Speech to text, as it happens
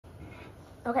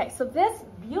Okay, so this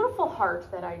beautiful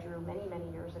heart that I drew many, many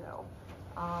years ago,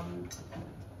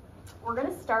 we're going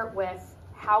to start with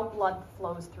how blood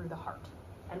flows through the heart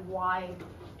and why,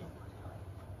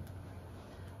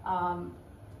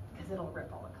 because it'll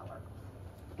rip all the color.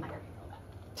 I already know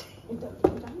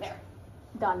that. There,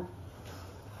 done.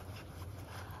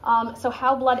 So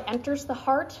how blood enters the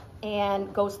heart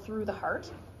and goes through the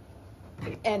heart,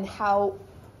 and how,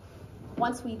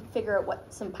 once we figure out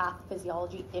what some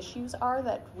pathophysiology issues are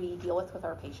that we deal with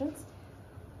our patients,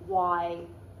 why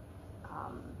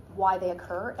they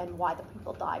occur and why the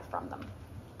people die from them,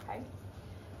 okay?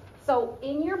 So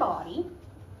in your body,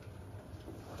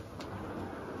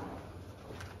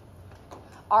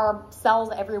 our cells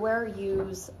everywhere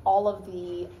use all of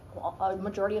the, a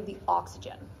majority of the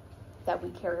oxygen that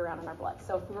we carry around in our blood.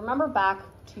 So if we remember back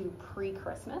to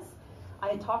pre-Christmas, I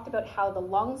had talked about how the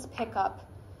lungs pick up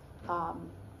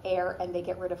air and they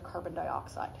get rid of carbon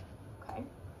dioxide, okay?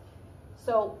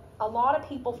 So a lot of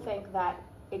people think that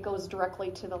it goes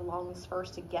directly to the lungs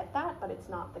first to get that, but it's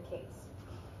not the case.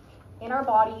 In our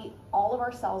body, all of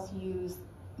our cells use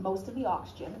most of the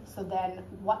oxygen, so then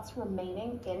what's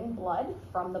remaining in blood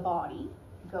from the body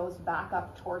goes back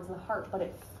up towards the heart, but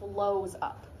it flows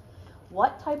up.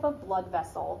 What type of blood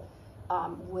vessel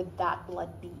would that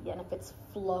blood be in if it's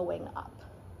flowing up?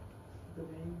 The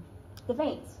vein. The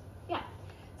veins, yeah.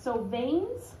 So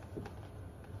veins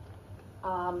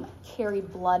carry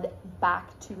blood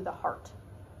back to the heart,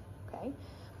 okay?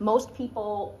 Most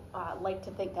people like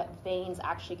to think that veins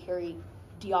actually carry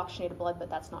deoxygenated blood, but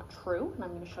that's not true, and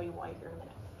I'm going to show you why here in a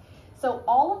minute. So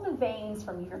all of the veins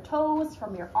from your toes,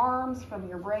 from your arms, from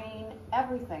your brain,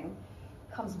 everything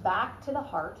comes back to the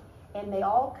heart, and they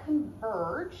all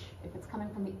converge. If it's coming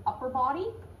from the upper body,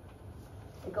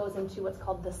 it goes into what's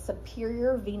called the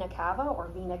superior vena cava or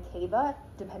vena cava,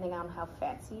 depending on how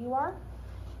fancy you are.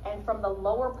 And from the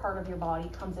lower part of your body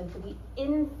comes into the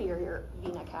inferior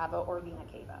vena cava or vena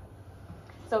cava.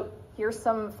 So here's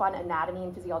some fun anatomy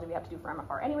and physiology we have to do for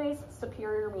MFR anyways.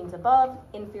 Superior means above,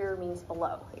 inferior means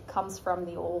below. It comes from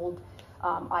the old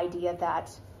idea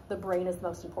that the brain is the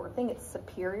most important thing. It's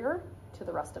superior to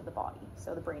the rest of the body,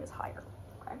 so the brain is higher,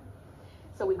 okay?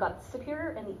 So we've got the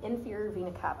superior and the inferior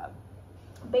vena cava.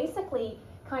 Basically,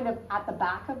 kind of at the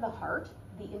back of the heart,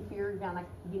 the inferior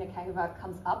vena cava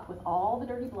comes up with all the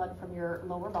dirty blood from your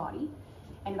lower body,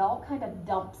 and it all kind of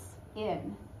dumps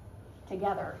in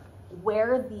together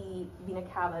where the vena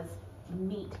cavas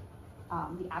meet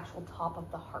the actual top of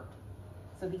the heart.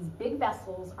 So these big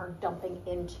vessels are dumping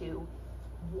into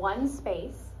one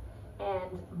space,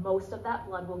 and most of that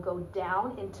blood will go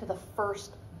down into the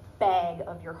first bag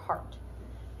of your heart.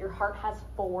 Your heart has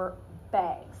 4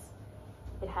 bags.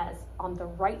 It has, on the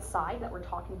right side that we're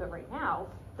talking about right now,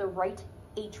 the right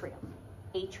atrium.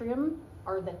 Atrium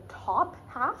are the top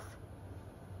half,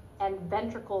 and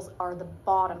ventricles are the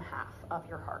bottom half of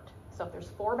your heart. So if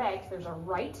there's 4 bags, there's a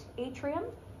right atrium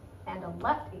and a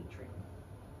left atrium.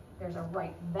 There's a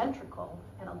right ventricle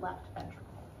and a left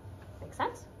ventricle. Make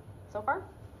sense so far?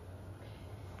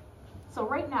 So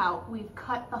right now, we've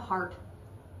cut the heart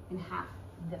in half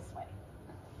this way.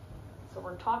 So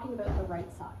we're talking about the right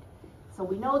side. So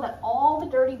we know that all the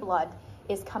dirty blood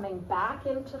is coming back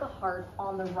into the heart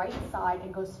on the right side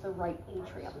and goes to the right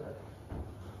atrium.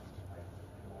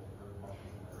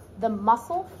 The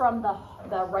muscle from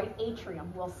the right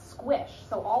atrium will squish.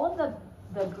 So all of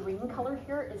the green color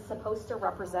here is supposed to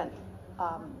represent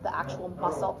the actual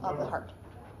muscle of the heart.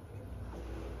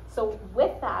 So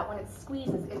with that, when it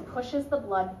squeezes, it pushes the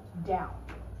blood down.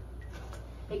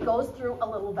 It goes through a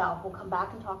little valve. We'll come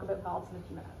back and talk about valves in a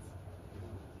few minutes.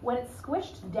 When it's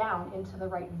squished down into the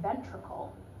right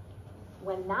ventricle,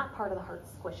 when that part of the heart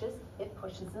squishes, it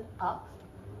pushes it up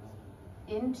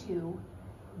into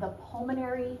the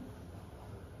pulmonary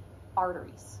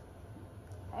arteries,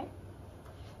 okay?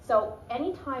 So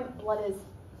anytime blood is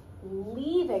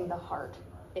leaving the heart,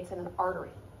 it's in an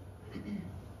artery.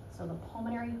 So the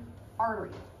pulmonary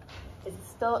artery,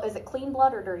 is it clean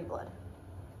blood or dirty blood?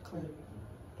 Clean.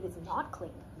 It is not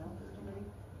clean. No,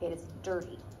 It is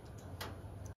dirty.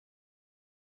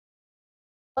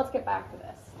 Let's get back to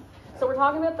this. So we're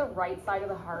talking about the right side of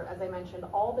the heart. As I mentioned,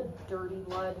 all the dirty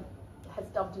blood has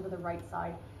dumped into the right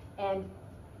side, and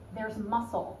there's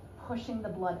muscle pushing the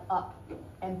blood up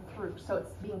and through. So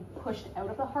it's being pushed out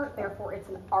of the heart, therefore it's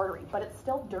an artery, but it's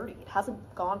still dirty. It hasn't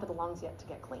gone to the lungs yet to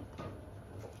get cleaned.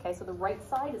 Okay, so the right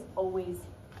side is always,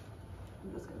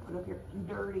 I'm just gonna put it up here,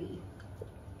 dirty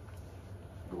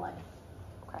blood,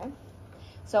 okay?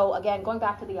 So again, going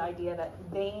back to the idea that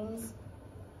veins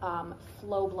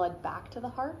flow blood back to the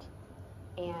heart,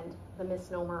 and the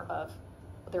misnomer of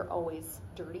they're always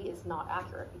dirty is not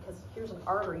accurate, because here's an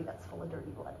artery that's full of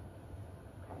dirty blood.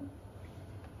 Okay.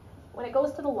 When it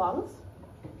goes to the lungs,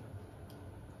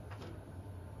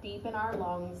 deep in our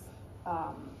lungs,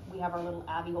 we have our little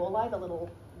alveoli, the little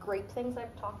grape things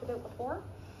I've talked about before,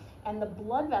 and the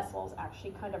blood vessels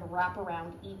actually kind of wrap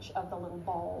around each of the little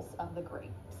balls of the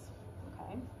grapes.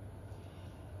 Okay.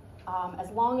 As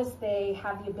long as they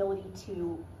have the ability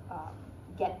to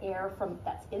get air from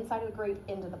that's inside of the grape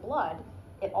into the blood,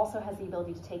 it also has the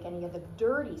ability to take any of the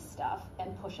dirty stuff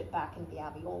and push it back into the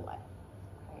alveoli.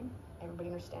 Okay, everybody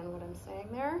understand what I'm saying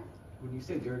there? When you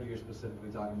say dirty, you're specifically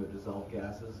talking about dissolved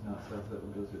gases, not stuff that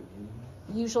would go through the kidneys?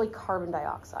 Usually carbon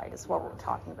dioxide is what we're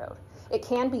talking about. It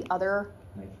can be other...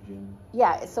 Nitrogen?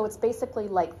 Yeah, so it's basically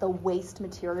like the waste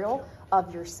material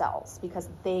of your cells, because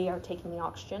they are taking the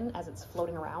oxygen as it's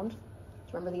floating around. Do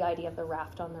you remember the idea of the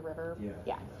raft on the river?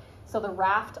 Yeah. So the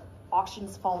raft,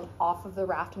 oxygen's fallen off of the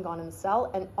raft and gone in the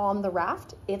cell, and on the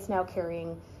raft, it's now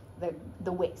carrying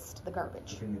the waste, the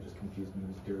garbage. The thing that just confused me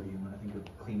was dirty, and when I think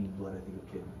of cleaning blood, I think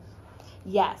of kidneys.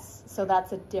 Yes, so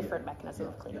that's a different mechanism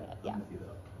of cleaning it. Yeah. I'm with you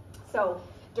though. So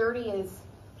dirty is,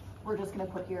 we're just going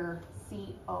to put here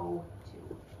CO2,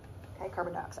 okay,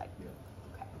 carbon dioxide. Yeah.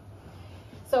 Okay.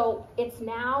 So it's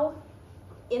now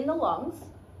in the lungs,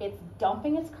 it's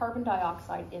dumping its carbon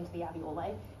dioxide into the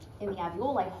alveoli. In the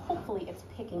alveoli, hopefully it's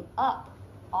picking up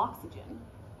oxygen.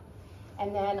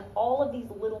 And then all of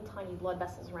these little tiny blood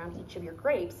vessels around each of your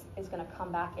grapes is going to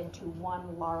come back into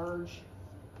one large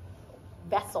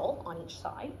vessel on each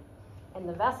side. And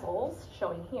the vessels,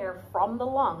 showing here from the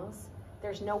lungs,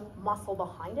 there's no muscle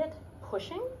behind it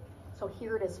pushing. So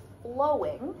here it is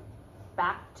flowing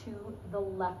back to the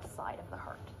left side of the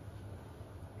heart.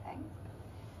 Okay.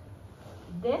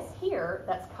 This here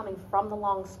that's coming from the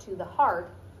lungs to the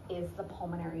heart is the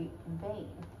pulmonary vein,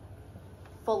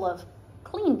 full of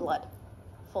clean blood,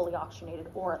 fully oxygenated,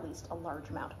 or at least a large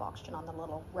amount of oxygen on the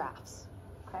little rafts.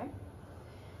 Okay.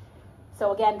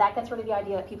 So again, that gets rid of the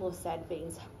idea that people have said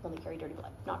veins only carry dirty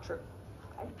blood. Not true.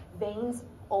 Okay? Veins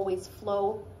always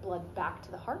flow blood back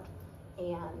to the heart,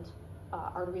 and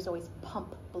arteries always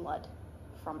pump blood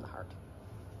from the heart.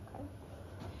 Okay?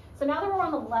 So now that we're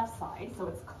on the left side, so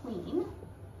it's clean,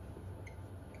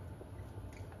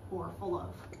 or full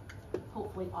of,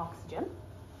 hopefully, oxygen,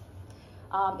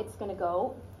 it's going to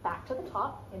go back to the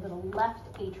top into the left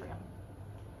atrium.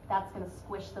 That's going to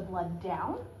squish the blood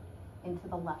down into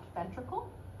the left ventricle.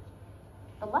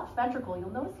 The left ventricle, you'll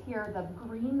notice here, the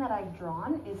green that I've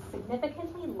drawn is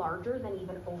significantly larger than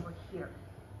even over here.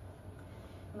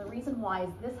 And the reason why is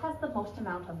this has the most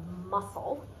amount of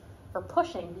muscle for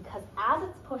pushing, because as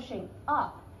it's pushing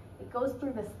up, it goes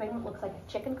through this thing that looks like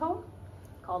a chicken cone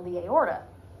called the aorta.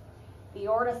 The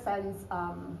aorta sends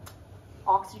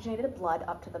oxygenated blood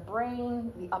up to the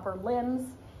brain, the upper limbs,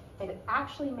 and it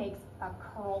actually makes a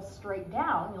curl straight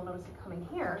down. You'll notice it coming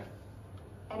here,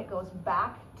 and it goes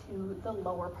back to the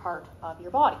lower part of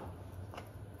your body.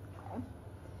 Okay?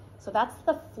 So that's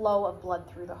the flow of blood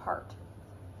through the heart.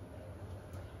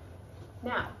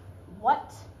 Now,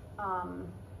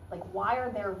 why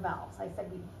are there valves? I said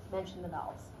we mentioned the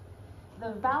valves.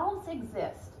 The valves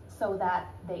exist so that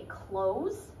they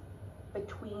close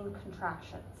between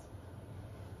contractions.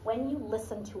 When you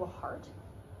listen to a heart,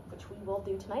 which we will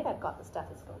do tonight, I've got the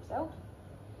stethoscopes out,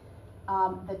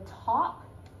 the top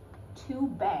two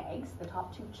bags, the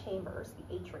top two chambers,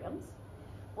 the atriums,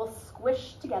 will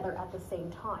squish together at the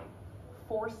same time,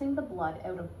 forcing the blood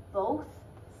out of both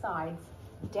sides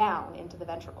down into the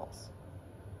ventricles.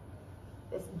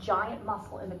 This giant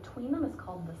muscle in between them is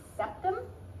called the septum,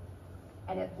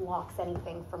 and it blocks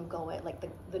anything from going, like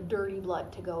the dirty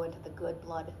blood to go into the good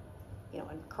blood,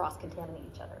 and cross-contaminate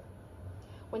each other.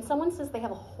 When someone says they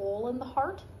have a hole in the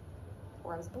heart,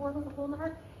 or I was born with a hole in the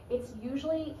heart, it's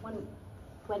usually when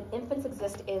infants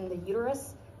exist in the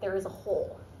uterus, there is a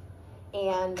hole.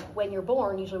 And when you're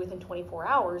born, usually within 24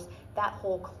 hours, that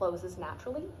hole closes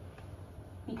naturally,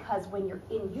 because when you're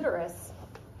in uterus,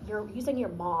 you're using your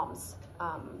mom's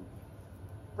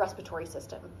respiratory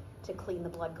system to clean the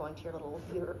blood going to your little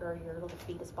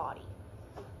fetus body.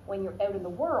 When you're out in the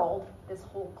world, this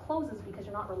hole closes because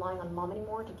you're not relying on mom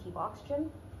anymore to keep oxygen.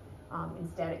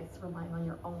 Instead, it's relying on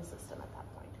your own system at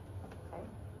that point. Okay?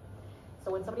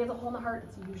 So when somebody has a hole in the heart,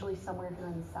 it's usually somewhere here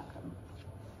in the septum.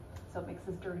 So it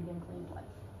mixes dirty and clean blood.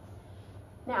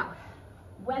 Now,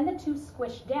 when the two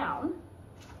squish down,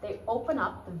 they open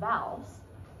up the valves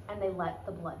and they let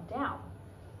the blood down.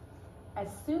 As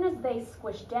soon as they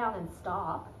squish down and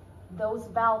stop, those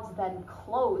valves then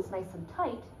close nice and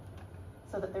tight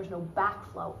so that there's no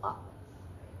backflow up.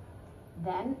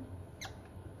 Then,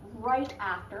 right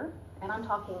after and I'm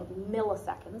talking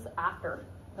milliseconds after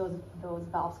those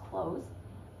valves close,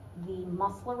 the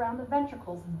muscle around the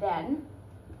ventricles then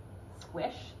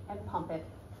squish and pump it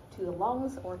to the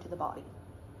lungs or to the body.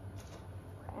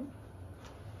 Okay.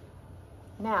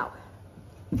 Now,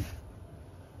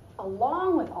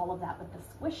 along with all of that, with the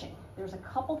squishing, there's a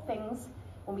couple things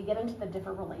when we get into the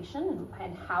defibrillation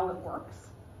and how it works.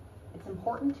 It's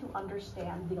important to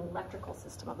understand the electrical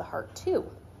system of the heart too.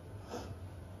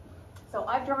 So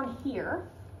I've drawn here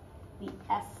the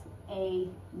SA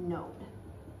node.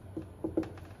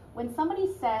 When somebody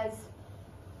says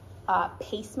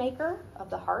pacemaker of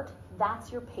the heart,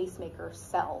 that's your pacemaker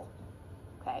cell,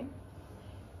 okay?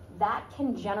 That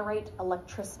can generate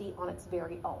electricity on its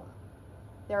very own.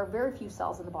 There are very few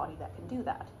cells in the body that can do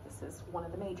that. This is one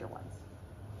of the major ones.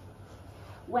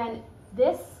 When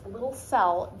this little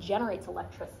cell generates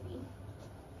electricity,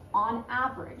 on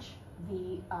average,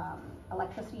 the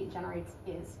electricity it generates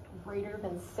is greater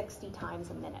than 60 times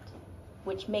a minute,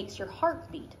 which makes your heart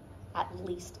beat at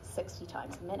least 60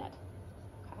 times a minute.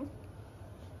 Okay?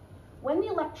 When the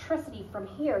electricity from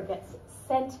here gets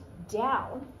sent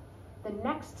down, the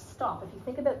next stop, if you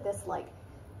think about this like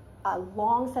a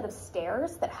long set of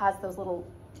stairs that has those little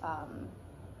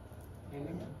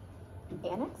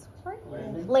annex, sorry?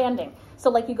 Landing. So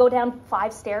like you go down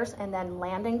 5 stairs and then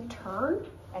landing, turn,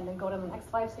 and then go to the next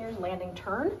 5 stairs, landing,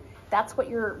 turn. That's what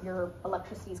your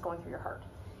electricity is going through your heart.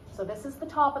 So this is the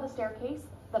top of the staircase.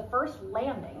 The first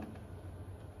landing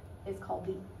is called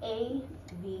the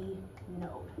AV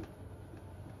node.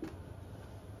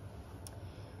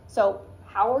 So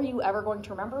how are you ever going to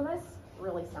remember this?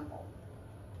 Really simple.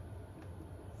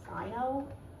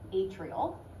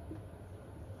 Sinoatrial.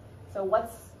 So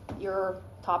what's your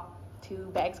top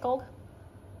 2 bags called?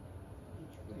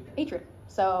 Atrium.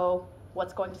 So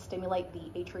what's going to stimulate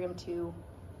the atrium to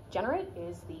generate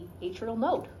is the atrial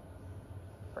node.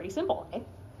 Pretty simple, eh?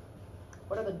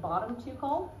 What are the bottom 2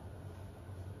 called?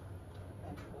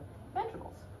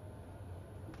 Ventricles.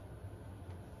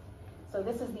 So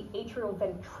this is the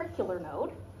atrioventricular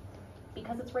node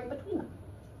because it's right between them.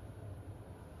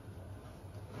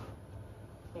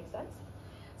 Make sense?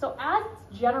 So as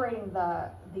it's generating the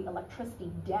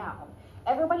electricity down,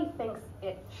 everybody thinks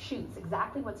it shoots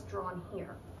exactly what's drawn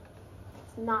here.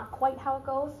 It's not quite how it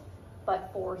goes, but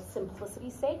for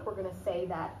simplicity's sake, we're going to say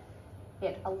that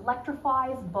it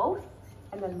electrifies both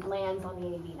and then lands on the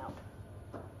AV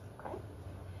node. Okay?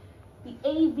 The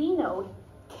AV node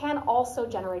can also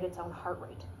generate its own heart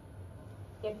rate.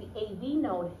 If the AV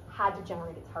node had to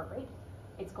generate its heart rate,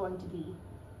 it's going to be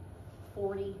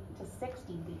 40 to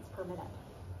 60 beats per minute.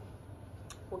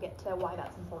 We'll get to why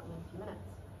that's important in a few minutes.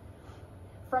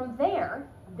 From there,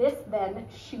 this then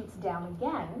shoots down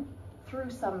again through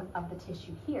some of the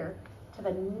tissue here to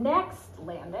the next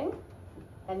landing,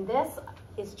 and this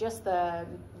is just the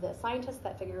scientists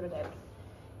that figured it out.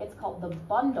 It's called the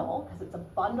bundle, because it's a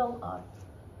bundle of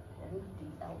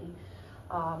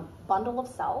bundle of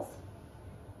cells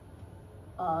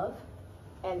of,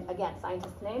 and again,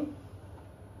 scientist's name,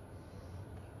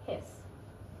 His.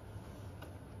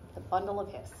 The bundle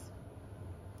of His.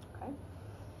 Okay.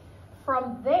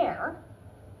 From there,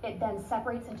 it then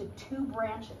separates into 2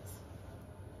 branches.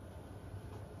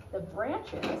 The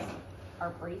branches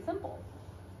are pretty simple.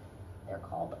 They're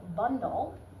called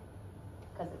bundle,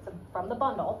 because it's from the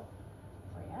bundle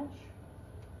branch.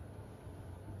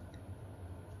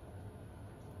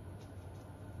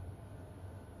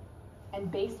 And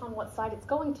based on what side it's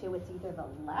going to, it's either the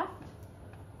left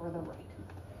or the right.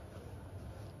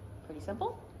 Pretty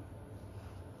simple.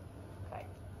 Okay.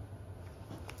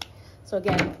 So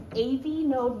again, AV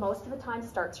node most of the time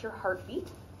starts your heartbeat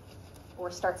or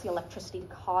starts the electricity to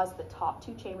cause the top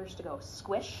 2 chambers to go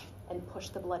squish and push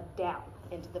the blood down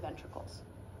into the ventricles.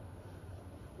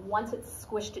 Once it's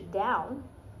squished it down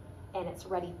and it's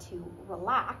ready to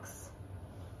relax,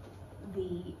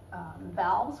 the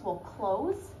valves will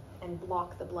close and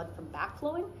block the blood from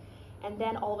backflowing, and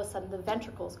then all of a sudden the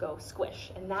ventricles go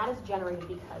squish, and that is generated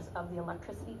because of the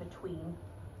electricity between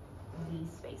these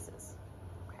spaces.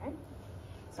 Okay?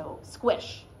 So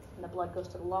squish, and the blood goes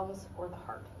to the lungs or the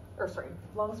heart, or sorry,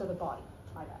 lungs or the body,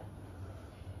 my bad.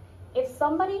 If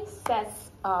somebody says,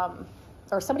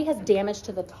 or somebody has damage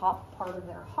to the top part of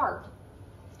their heart,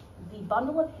 the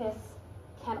bundle of His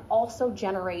can also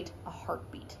generate a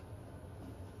heartbeat.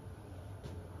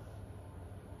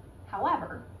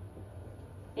 However,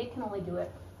 it can only do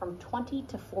it from 20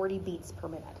 to 40 beats per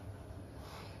minute.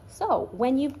 So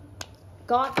when you've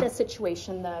got the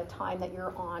situation, the time that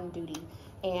you're on duty,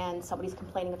 and somebody's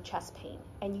complaining of chest pain,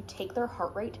 and you take their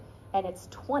heart rate and it's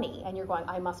 20, and you're going,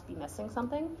 I must be missing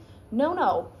something.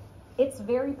 No, It's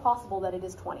very possible that it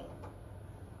is 20.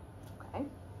 Okay.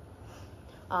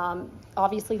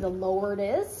 Obviously, the lower it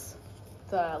is,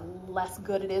 the less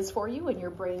good it is for you, and your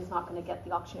brain's not going to get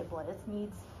the oxygenated blood it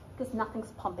needs because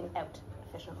nothing's pumping out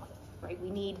efficiently, right?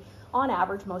 We need, on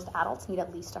average, most adults need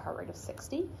at least a heart rate of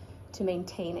 60 to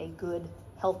maintain a good,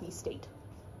 healthy state.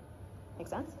 Make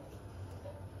sense?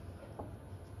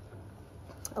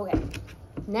 Okay,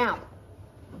 now,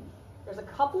 there's a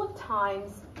couple of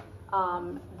times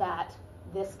that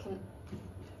this can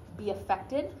be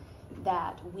affected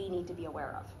that we need to be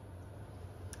aware of.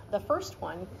 The first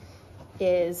one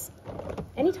is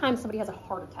anytime somebody has a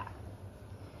heart attack.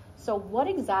 So what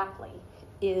exactly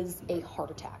is a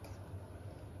heart attack?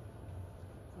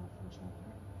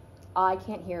 I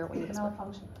can't hear when you whisper.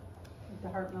 Malfunction. The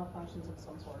heart malfunctions of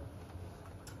some sort.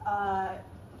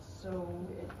 So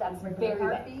That's regular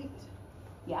very heartbeat,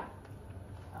 Yeah.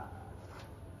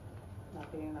 not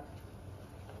getting enough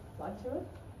blood to it.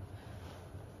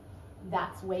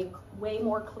 That's way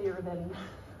more clear than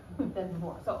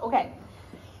before. So, okay.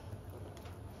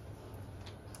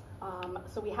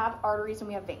 So we have arteries and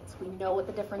we have veins. We know what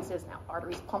the difference is now.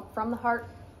 Arteries pump from the heart,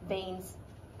 veins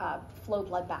flow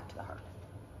blood back to the heart.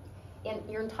 In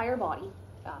your entire body,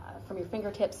 from your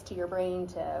fingertips to your brain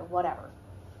to whatever,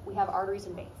 we have arteries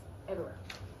and veins everywhere.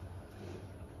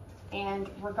 And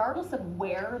regardless of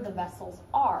where the vessels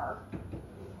are,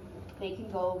 they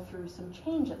can go through some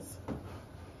changes.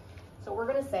 So we're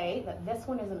going to say that this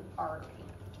one is an artery.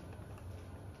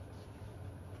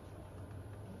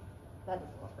 That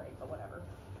doesn't look right, but whatever.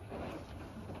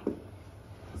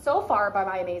 So far, by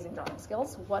my amazing drawing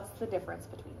skills, what's the difference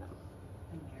between them?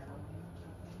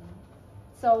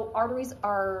 So arteries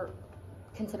are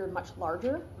considered much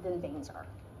larger than veins are.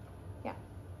 Yeah,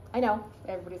 I know.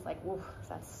 Everybody's like, whoa,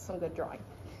 that's some good drawing.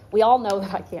 We all know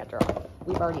that I can't draw.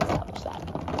 We've already established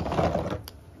that.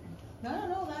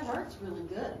 No, that hurts really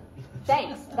good.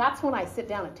 Thanks. That's when I sit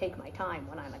down and take my time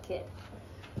when I'm a kid.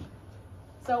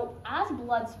 So as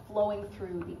blood's flowing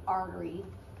through the artery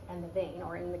and the vein,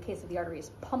 or in the case of the artery, is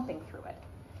pumping through it,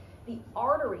 the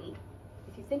artery,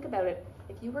 if you think about it,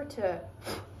 if you were to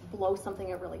blow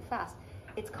something out really fast,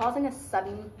 it's causing a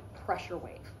sudden pressure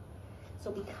wave. So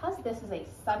because this is a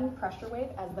sudden pressure wave,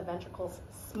 as the ventricle's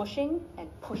smushing and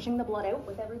pushing the blood out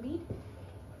with every beat,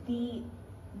 the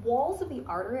walls of the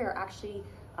artery are actually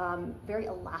very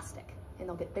elastic, and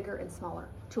they'll get bigger and smaller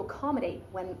to accommodate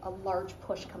when a large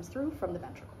push comes through from the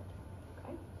ventricle.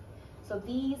 Okay? So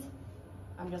these,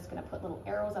 I'm just going to put little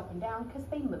arrows up and down because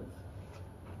they move.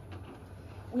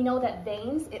 We know that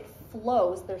veins, it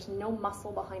flows. There's no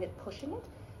muscle behind it pushing it.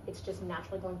 It's just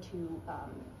naturally going to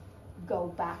go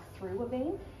back through a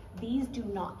vein. These do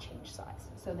not change size,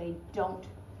 so they don't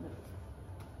move.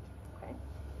 Okay?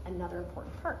 Another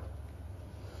important part.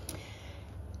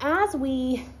 As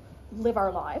we live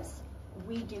our lives,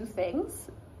 we do things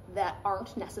that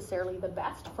aren't necessarily the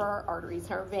best for our arteries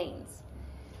and our veins.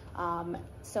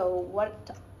 So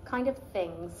what kind of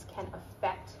things can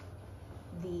affect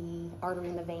the artery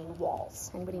and the vein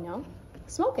walls? Anybody know?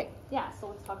 Smoking. Yeah, so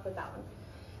let's talk about that one.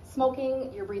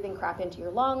 Smoking, you're breathing crap into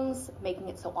your lungs, making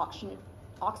it so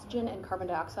oxygen and carbon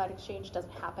dioxide exchange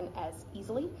doesn't happen as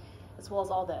easily, as well as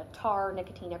all the tar,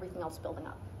 nicotine, everything else building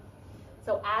up.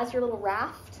 So as your little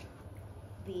raft,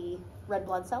 the red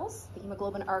blood cells, the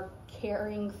hemoglobin, are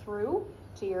carrying through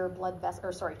to your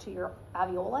to your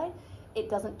alveoli, it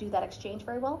doesn't do that exchange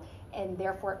very well, and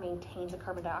therefore it maintains a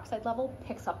carbon dioxide level,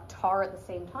 picks up tar at the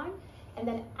same time, and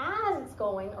then as it's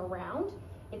going around,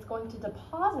 it's going to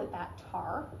deposit that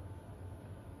tar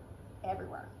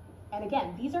everywhere. And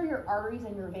again, these are your arteries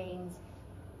and your veins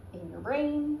in your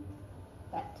brain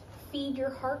that feed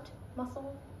your heart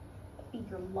muscle, that feed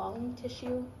your lung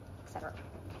tissue, etc.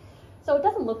 So it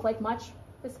doesn't look like much.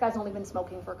 This guy's only been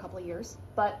smoking for a couple of years,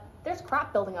 but there's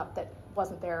crap building up that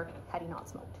wasn't there had he not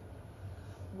smoked.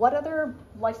 What other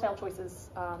lifestyle choices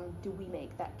do we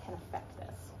make that can affect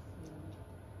this?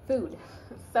 Food.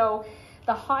 So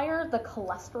the higher the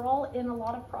cholesterol in a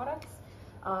lot of products,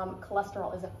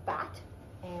 cholesterol is a fat,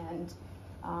 and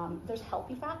there's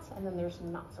healthy fats and then there's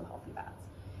not so healthy fats.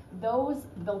 Those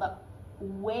build up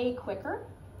way quicker,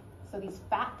 so these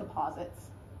fat deposits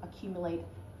accumulate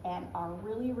and are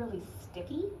really, really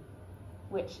sticky,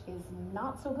 which is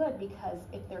not so good because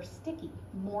if they're sticky,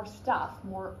 more stuff,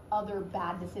 more other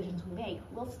bad decisions we make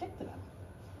will stick to them.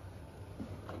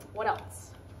 What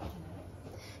else?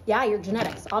 Yeah, your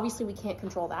genetics. Obviously, we can't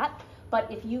control that. But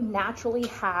if you naturally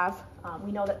have,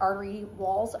 we know that artery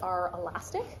walls are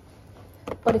elastic.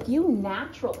 But if you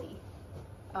naturally,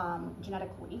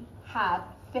 genetically, have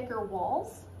thicker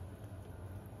walls,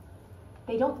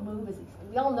 they don't move as easily.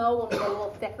 We all know when we get a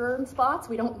little thicker in spots,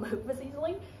 we don't move as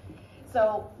easily.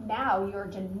 So now you're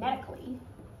genetically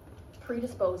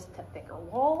predisposed to thicker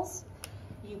walls.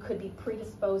 You could be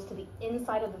predisposed to the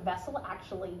inside of the vessel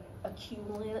actually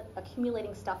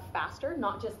accumulating stuff faster,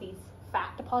 not just these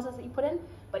fat deposits that you put in,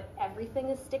 but everything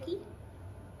is sticky.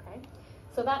 Okay,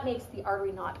 so that makes the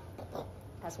artery knot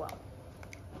as well.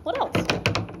 What else?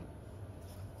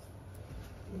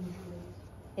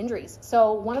 Injuries.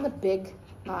 So one of the big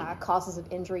causes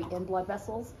of injury in blood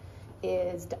vessels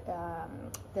is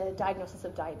the diagnosis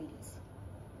of diabetes.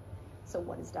 So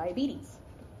what is diabetes?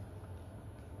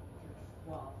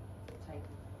 Well, type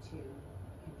 2,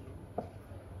 can you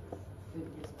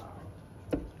food is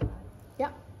fine. Yeah.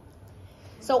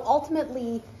 So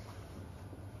ultimately,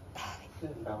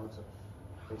 Balance of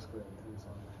basically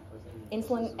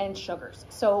insulin and sugars.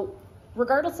 So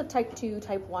regardless of type 2,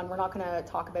 type 1, we're not going to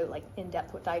talk about like in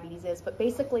depth what diabetes is, but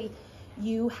basically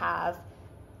you have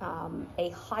a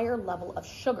higher level of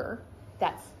sugar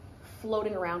that's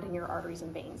floating around in your arteries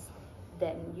and veins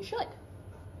than you should.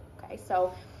 Okay,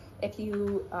 so if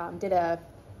you did a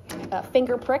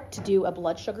finger prick to do a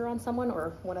blood sugar on someone,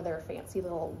 or one of their fancy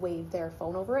little wave their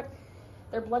phone over it,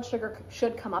 their blood sugar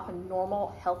should come up. A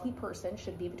normal, healthy person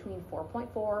should be between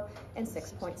 4.4 and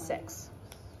 6.6.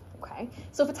 Okay,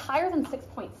 so if it's higher than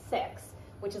 6.6,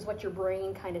 which is what your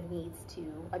brain kind of needs to,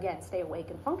 again, stay awake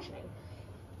and functioning,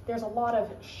 there's a lot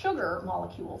of sugar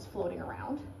molecules floating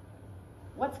around.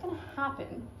 What's going to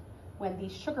happen when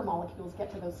these sugar molecules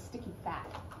get to those sticky fat?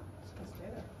 It's gonna stay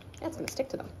there. Yeah, it's going to stick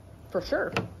to them, for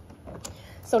sure.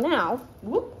 So now,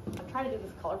 whoop, I'm trying to do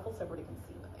this colorful so everybody can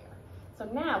see what they are. So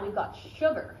now we've got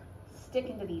sugar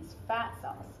sticking to these fat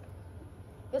cells.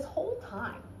 This whole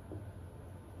time,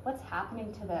 what's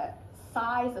happening to the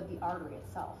size of the artery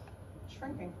itself?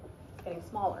 Shrinking. It's getting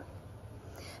smaller.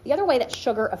 The other way that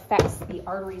sugar affects the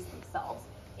arteries themselves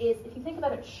is, if you think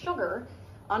about it, sugar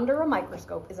under a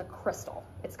microscope is a crystal.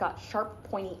 It's got sharp,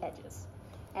 pointy edges.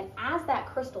 And as that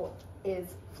crystal is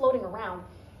floating around,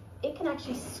 it can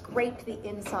actually scrape the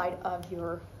inside of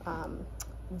your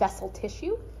vessel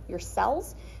tissue, your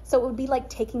cells. So it would be like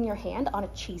taking your hand on a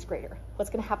cheese grater. What's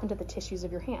going to happen to the tissues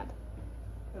of your hand?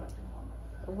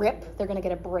 Rip. They're going to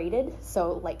get abraded.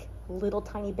 So like little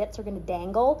tiny bits are going to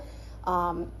dangle.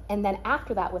 And then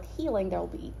after that, with healing, there will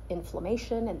be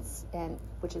inflammation, and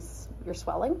which is your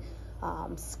swelling.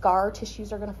 Scar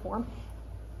tissues are going to form.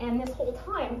 And this whole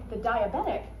time, the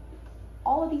diabetic,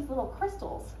 all of these little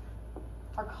crystals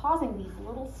are causing these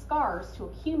little scars to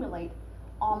accumulate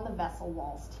on the vessel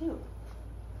walls too.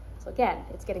 So again,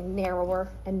 it's getting narrower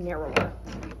and narrower.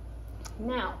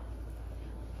 Now,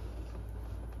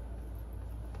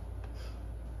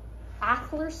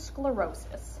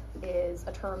 atherosclerosis is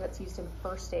a term that's used in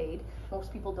first aid.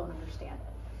 Most people don't understand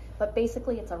it. But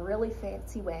basically, it's a really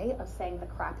fancy way of saying the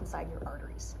crack inside your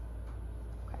arteries.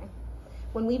 Okay?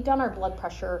 When we've done our blood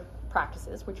pressure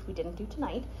practices, which we didn't do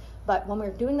tonight, but when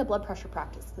we're doing the blood pressure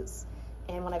practices,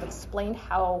 and when I've explained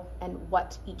how and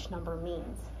what each number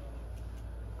means,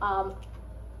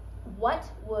 what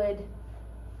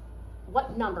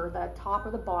number, the top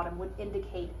or the bottom, would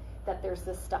indicate that there's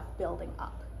this stuff building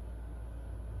up?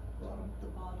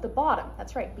 The bottom,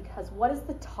 that's right, because what does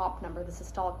the top number, the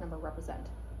systolic number, represent?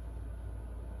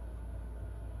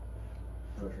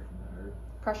 Pressure from the heart.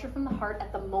 Pressure from the heart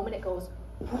at the moment it goes,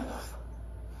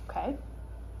 okay?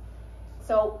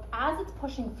 So as it's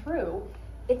pushing through,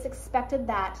 it's expected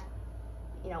that,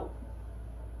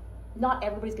 not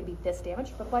everybody's gonna be this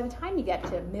damaged, but by the time you get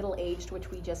to middle-aged, which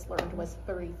we just learned was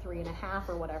 33 and a half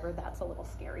or whatever, that's a little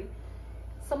scary.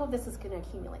 Some of this is gonna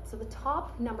accumulate. So the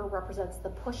top number represents the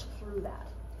push through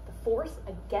that, the force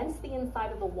against the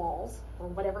inside of the walls, or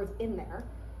whatever's in there,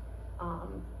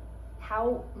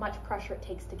 how much pressure it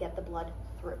takes to get the blood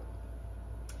through.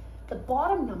 The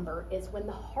bottom number is when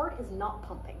the heart is not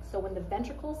pumping. So when the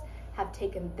ventricles have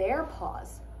taken their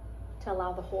pause to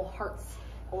allow the whole heart's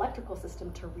electrical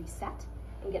system to reset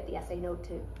and get the SA node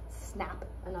to snap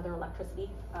another electricity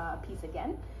piece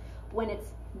again. When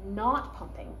it's not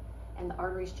pumping and the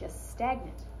artery's just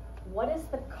stagnant, what is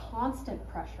the constant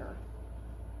pressure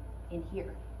in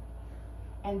here?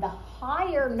 And the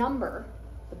higher number,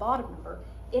 the bottom number,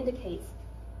 indicates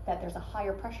that there's a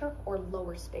higher pressure or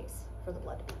lower space for the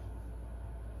blood.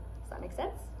 Does that make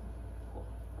sense? Cool.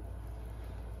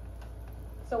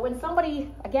 So when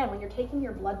somebody, again, when you're taking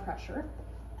your blood pressure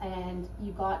and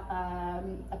you've got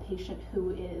a patient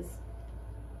who is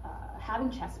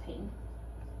having chest pain,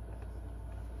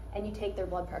 and you take their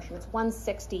blood pressure, it's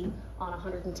 160 on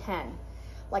 110,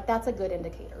 like that's a good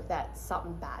indicator that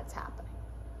something bad's happening,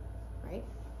 right?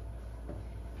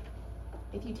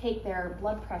 if you take their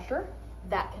blood pressure,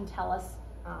 that can tell us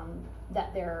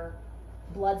that their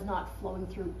blood's not flowing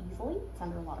through easily. It's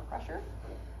under a lot of pressure.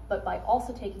 But by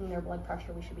also taking their blood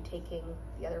pressure, we should be taking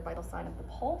the other vital sign of the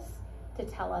pulse to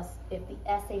tell us if the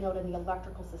SA node in the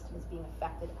electrical system is being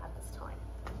affected at this time.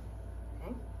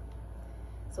 Okay?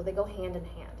 So they go hand in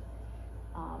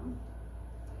hand.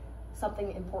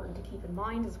 Something important to keep in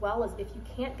mind as well is if you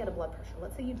can't get a blood pressure,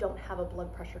 let's say you don't have a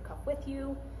blood pressure cuff with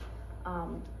you,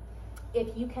 if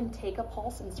you can take a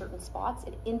pulse in certain spots,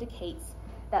 it indicates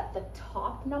that the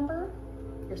top number,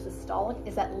 your systolic,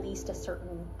 is at least a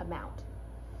certain amount.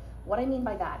 What I mean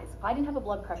by that is if I didn't have a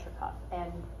blood pressure cuff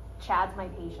and Chad's my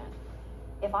patient,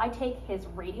 if I take his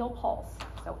radial pulse,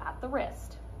 so at the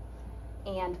wrist,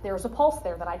 and there's a pulse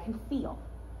there that I can feel,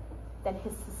 then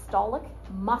his systolic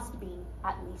must be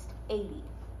at least 80,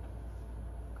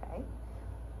 okay?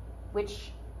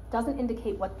 Which doesn't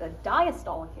indicate what the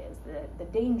diastolic is, the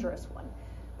dangerous one.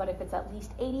 But if it's at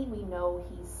least 80, we know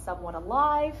he's somewhat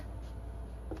alive,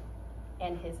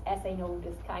 and his SA node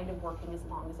is kind of working as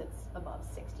long as it's above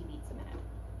 60 beats a minute,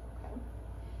 okay?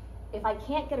 If I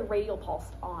can't get a radial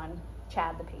pulse on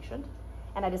Chad, the patient,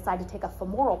 and I decide to take a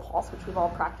femoral pulse, which we've all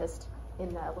practiced in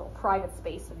the little private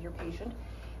space of your patient,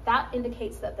 that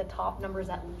indicates that the top number is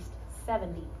at least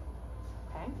 70,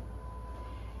 okay?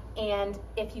 And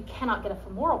if you cannot get a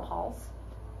femoral pulse,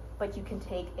 but you can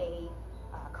take a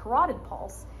carotid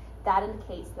pulse, that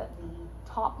indicates that the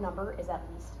top number is at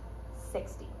least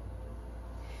 60.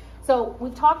 So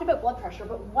we've talked about blood pressure,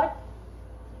 but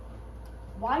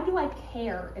why do I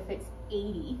care if it's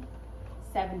 80,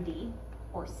 70,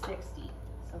 or 60?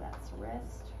 So that's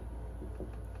wrist,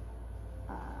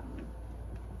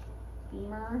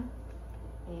 femur,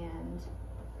 and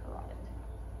carotid.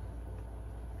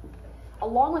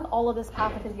 Along with all of this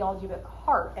pathophysiology about the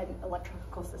heart and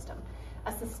electrical system,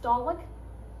 a systolic,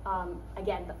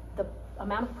 again, the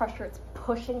amount of pressure it's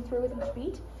pushing through with each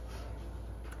beat.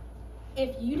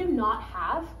 If you do not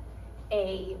have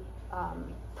a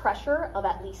pressure of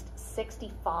at least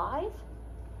 65,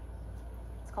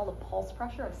 it's called a pulse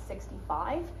pressure of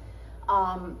 65,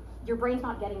 your brain's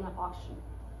not getting enough oxygen.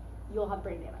 You'll have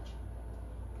brain damage.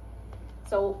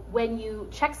 So when you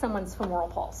check someone's femoral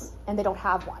pulse and they don't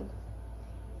have one,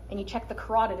 and you check the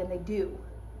carotid and they do,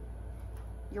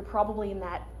 you're probably in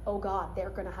that, oh God,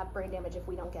 they're gonna have brain damage if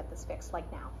we don't get this fixed, like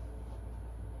now.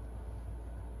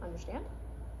 Understand?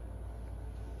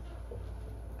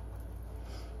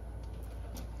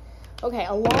 Okay,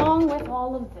 along with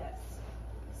all of this,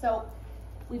 so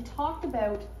we've talked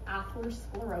about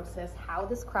atherosclerosis, how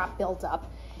this crap builds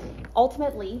up.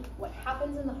 Ultimately, what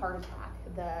happens in the heart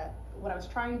attack, what I was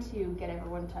trying to get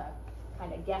everyone to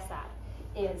kind of guess at,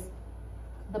 is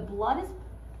the blood is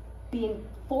being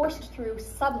forced through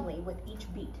suddenly with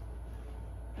each beat.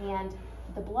 And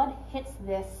the blood hits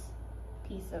this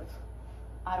piece of,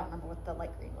 I don't remember what the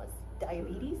light green was,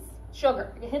 diabetes?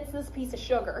 Sugar. It hits this piece of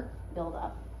sugar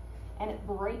buildup, and it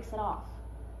breaks it off.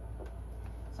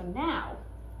 So now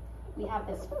we have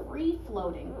this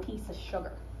free-floating piece of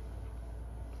sugar.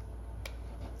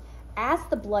 As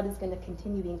the blood is going to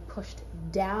continue being pushed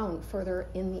down further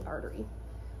in the artery,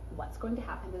 what's going to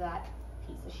happen to that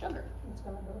piece of sugar? It's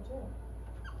gonna go too.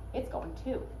 It's going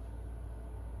to.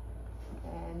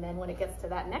 And then when it gets to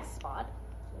that next spot,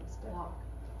 it's going to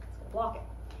block it.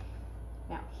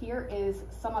 Now, here is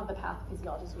some of the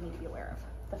pathophysiologies we need to be aware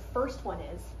of. The first one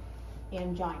is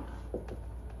angina.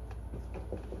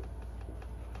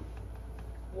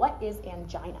 What is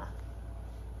angina?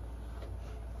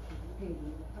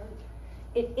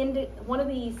 One of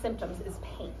the symptoms is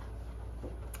pain.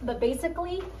 But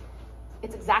basically,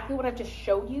 it's exactly what I've just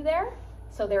showed you there.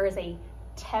 So there is a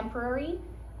temporary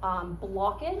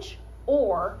blockage,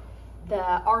 or the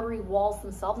artery walls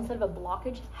themselves, instead of a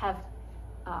blockage, have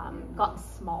gotten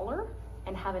smaller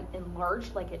and haven't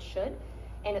enlarged like it should.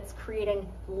 And it's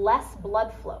creating less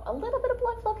blood flow. A little bit of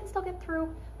blood flow can still get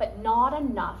through, but not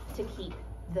enough to keep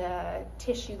the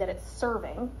tissue that it's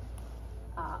serving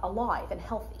alive and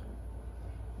healthy.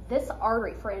 This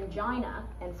artery, for angina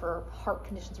and for heart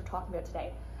conditions we're talking about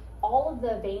today, all of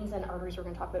the veins and arteries we're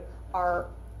going to talk about are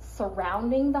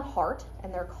surrounding the heart,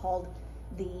 and they're called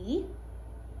the,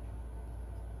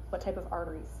 what type of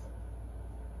arteries?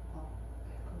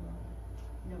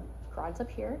 No. Carotids up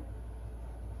here.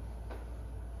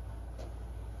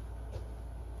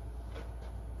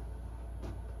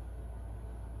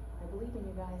 I believe in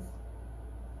you guys.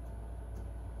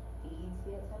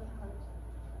 Easy outside of the heart.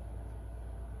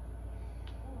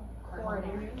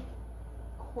 Coronary.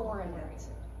 Coronary.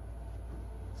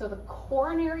 So the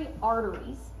coronary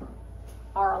arteries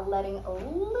are letting a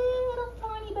little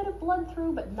tiny bit of blood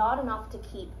through, but not enough to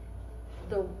keep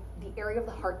the area of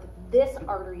the heart that this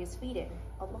artery is feeding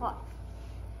alive.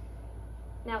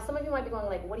 Now, some of you might be going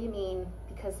like, what do you mean?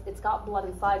 Because it's got blood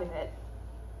inside of it,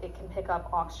 it can pick up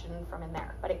oxygen from in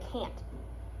there, but it can't.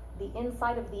 The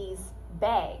inside of these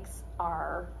bags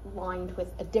are lined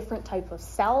with a different type of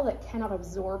cell that cannot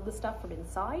absorb the stuff from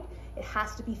inside. It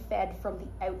has to be fed from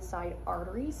the outside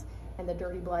arteries, and the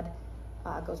dirty blood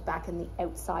goes back in the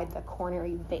outside, the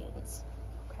coronary veins,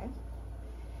 okay?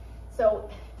 So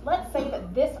let's say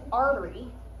that this artery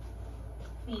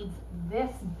feeds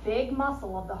this big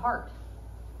muscle of the heart.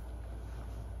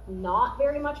 Not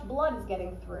very much blood is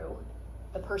getting through.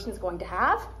 The person is going to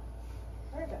have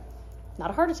not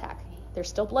a heart attack. There's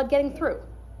still blood getting through.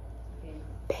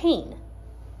 Pain.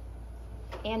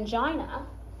 Angina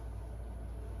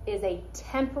is a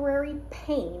temporary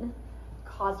pain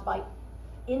caused by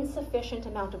insufficient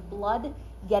amount of blood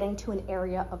getting to an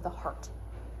area of the heart.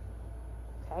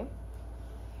 Okay?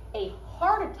 A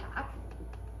heart attack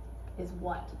is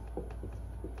what?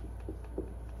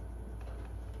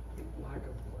 Lack of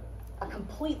blood. A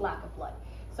complete lack of blood.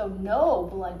 So no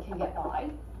blood can get by,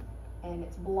 and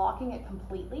it's blocking it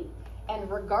completely. And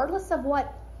regardless of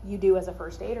what you do as a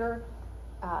first aider,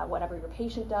 whatever your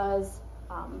patient does,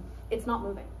 it's not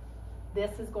moving.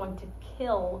 This is going to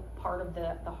kill part of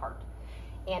the heart.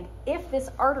 And if this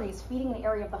artery is feeding an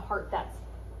area of the heart that's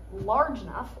large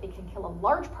enough, it can kill a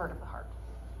large part of the heart.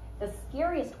 The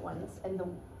scariest ones, and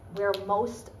where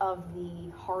most of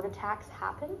the heart attacks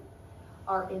happen,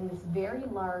 are in this very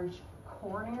large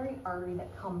coronary artery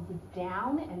that comes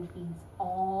down and feeds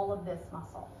all of this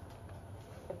muscle.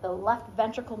 If the left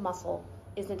ventricle muscle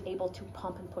isn't able to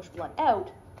pump and push blood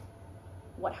out,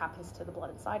 what happens to the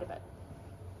blood inside of it?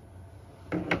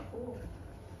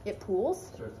 It pools.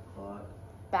 Starts to clot.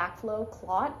 Backflow,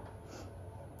 clot.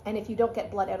 And if you don't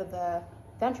get blood out of the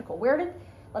ventricle,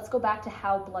 let's go back to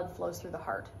how blood flows through the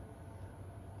heart.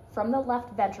 From the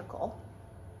left ventricle,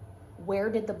 where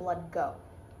did the blood go?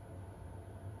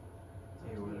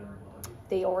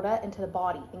 The aorta into the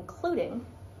body, including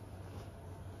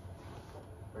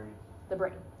the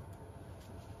brain.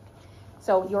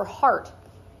 So your heart,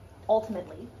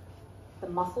 ultimately, the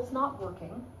muscle's not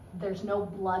working, there's no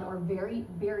blood or very,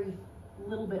 very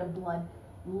little bit of blood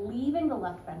leaving the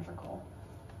left ventricle.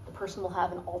 The person will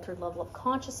have an altered level of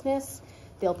consciousness.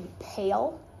 They'll be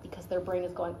pale because their brain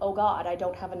is going, oh God, I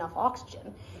don't have enough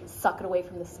oxygen. Suck it away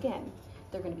from the skin.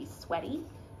 They're going to be sweaty.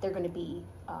 They're going to be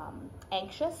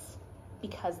anxious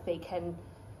because they can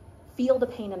feel the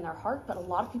pain in their heart. But a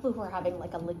lot of people who are having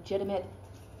like a legitimate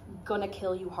gonna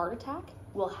kill you heart attack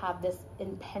will have this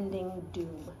impending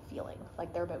doom feeling,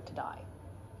 like they're about to die.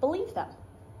 Believe them,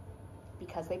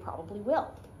 because they probably will.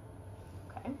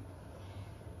 Okay.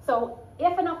 So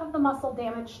if enough of the muscle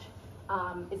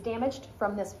is damaged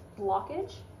from this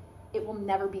blockage, it will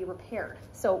never be repaired.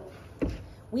 So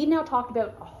we now talked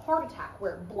about a heart attack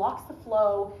where it blocks the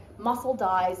flow, muscle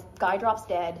dies, guy drops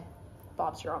dead,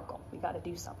 Bob's your uncle. We got to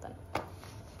do something.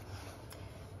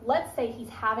 Let's say he's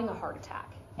having a heart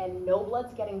attack and no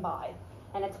blood's getting by,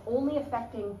 and it's still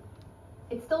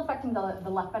affecting the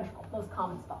left ventricle, most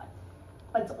common spot,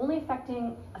 but it's only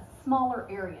affecting a smaller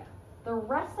area. The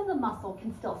rest of the muscle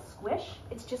can still squish.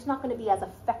 It's just not going to be as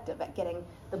effective at getting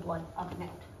the blood up and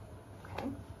out. Okay?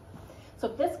 So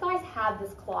if this guy's had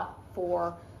this clot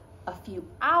for a few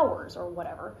hours or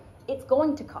whatever, it's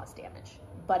going to cause damage,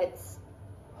 but it's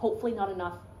hopefully not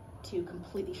enough to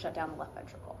completely shut down the left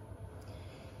ventricle.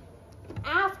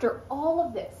 After all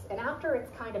of this, and after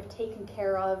it's kind of taken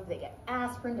care of, they get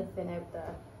aspirin to thin out the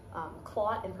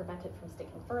clot and prevent it from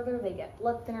sticking further. They get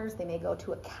blood thinners. They may go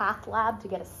to a cath lab to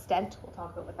get a stent. We'll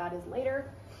talk about what that is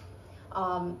later.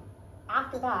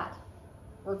 After that,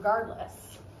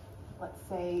 regardless, let's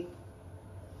say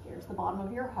here's the bottom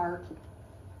of your heart.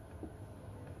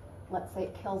 Let's say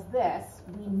it kills this.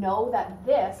 We know that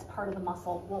this part of the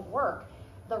muscle won't work.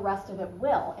 The rest of it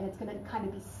will, and it's going to kind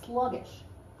of be sluggish,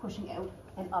 pushing out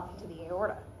and up into the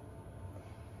aorta.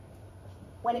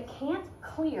 When it can't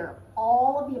clear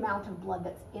all of the amount of blood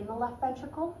that's in the left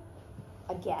ventricle,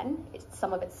 again,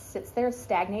 some of it sits there,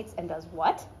 stagnates, and does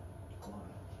what?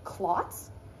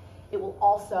 Clots. It will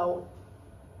also,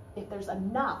 if there's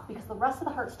enough, because the rest of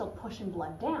the heart's still pushing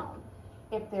blood down,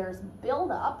 if there's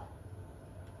buildup,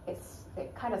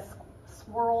 it kind of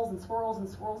swirls and swirls and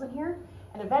swirls in here,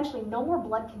 and eventually no more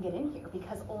blood can get in here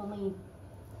because only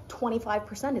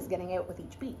 25% is getting out with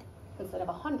each beat instead of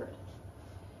 100.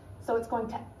 So it's going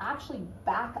to actually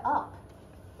back up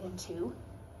into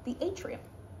the atrium.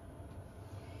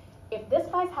 If this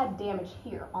guy's had damage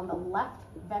here on the left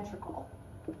ventricle,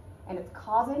 and it's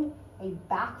causing a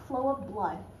backflow of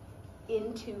blood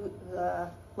into the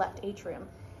left atrium.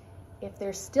 If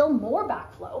there's still more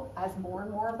backflow, as more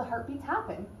and more of the heartbeats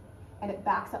happen, and it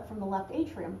backs up from the left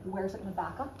atrium, where's it going to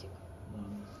back up to?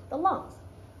 Lungs. The lungs.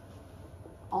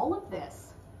 All of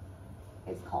this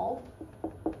is called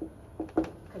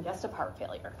congestive heart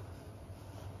failure.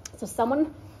 So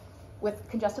someone with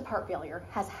congestive heart failure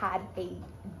has had a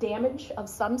damage of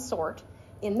some sort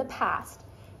in the past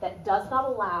that does not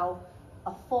allow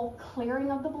a full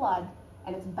clearing of the blood,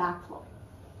 and it's backflowing.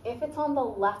 If it's on the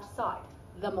left side,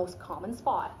 the most common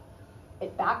spot,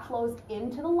 it backflows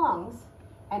into the lungs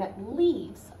and it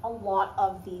leaves a lot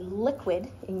of the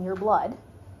liquid in your blood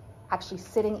actually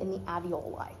sitting in the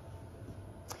alveoli.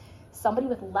 Somebody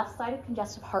with left-sided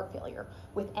congestive heart failure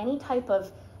with any type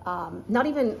of, not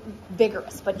even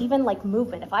vigorous, but even like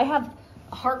movement. If I have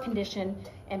a heart condition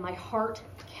and my heart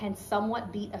can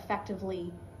somewhat beat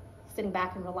effectively sitting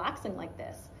back and relaxing like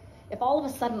this, if all of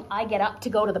a sudden I get up to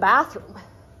go to the bathroom,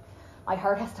 my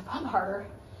heart has to pump harder,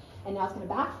 and now it's going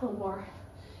to backflow more,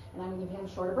 and I'm going to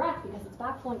be short of breath because it's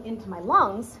backflowing into my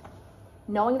lungs.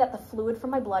 Knowing that the fluid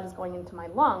from my blood is going into my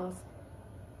lungs,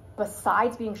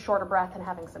 besides being short of breath and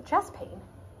having some chest pain,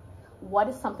 what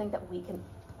is something that we can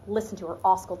listen to or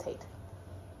auscultate?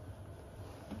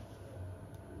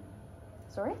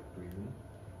 Sorry? Breathing.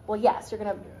 Well, yes, you're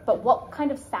going to, but what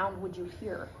kind of sound would you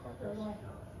hear?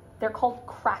 They're called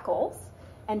crackles.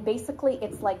 And basically,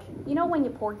 it's like, you know when you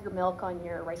pour your milk on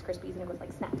your Rice Krispies and it goes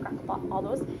like snap, crackle, pop, all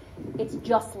those? It's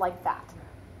just like that,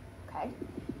 okay?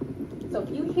 So if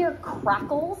you hear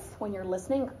crackles when you're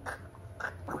listening,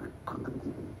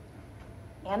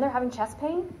 and they're having chest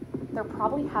pain, they're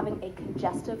probably having a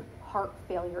congestive heart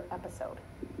failure episode.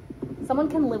 Someone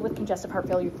can live with congestive heart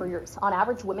failure for years. On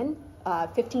average, women,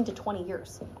 15 to 20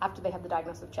 years after they have the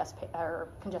diagnosis of chest pain, or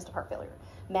congestive heart failure.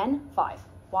 Men, 5.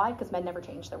 Why? Because men never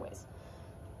change their ways.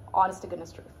 Honest to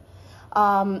goodness truth.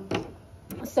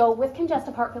 So with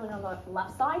congestive heart failure on the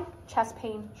left side, chest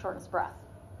pain, shortness of breath.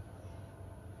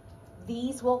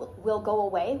 These will go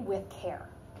away with care.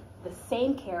 The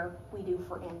same care we do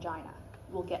for angina.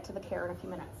 We'll get to the care in a few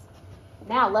minutes.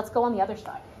 Now let's go on the other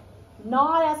side.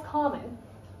 Not as common,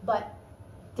 but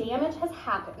damage has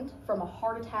happened from a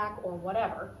heart attack or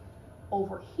whatever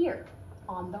over here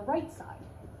on the right side.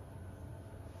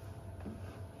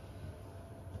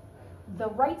 The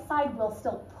right side will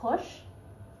still push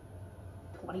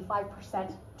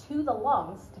 25% to the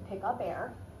lungs to pick up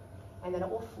air, and then it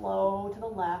will flow to the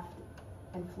left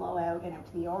and flow out and out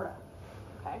to the aorta,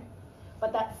 okay?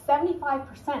 But that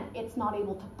 75% it's not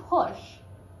able to push,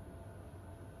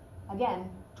 again,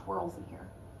 twirls in here.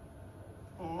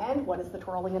 And what is the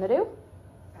twirling gonna do?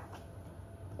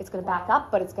 It's gonna back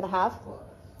up, but it's gonna have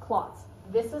clots.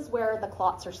 This is where the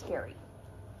clots are scary,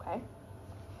 okay?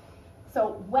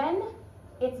 So when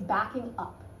it's backing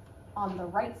up on the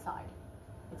right side,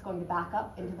 it's going to back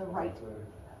up into the right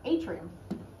atrium,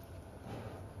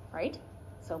 right?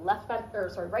 So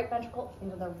right ventricle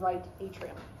into the right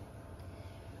atrium.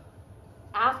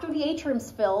 After the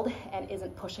atrium's filled and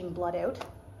isn't pushing blood out,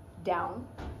 down,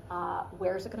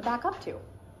 where is it going to back up to?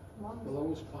 The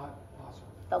lowest spot possible.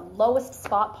 The lowest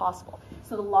spot possible.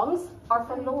 So the lungs are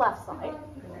from the left side.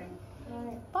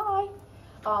 Bye.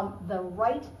 The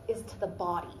right is to the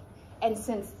body. And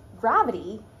since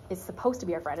gravity is supposed to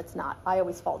be our friend, it's not. I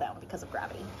always fall down because of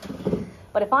gravity.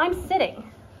 But if I'm sitting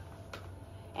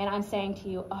and I'm saying to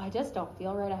you, oh, I just don't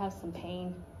feel right, I have some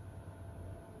pain,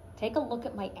 take a look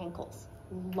at my ankles,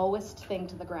 lowest thing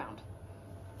to the ground.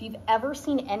 If you've ever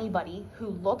seen anybody who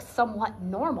looks somewhat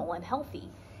normal and healthy,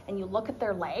 and you look at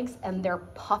their legs and they're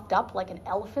puffed up like an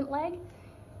elephant leg,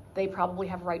 they probably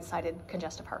have right-sided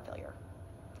congestive heart failure.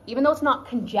 Even though it's not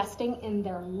congesting in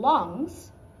their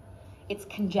lungs, it's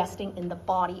congesting in the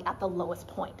body at the lowest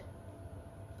point,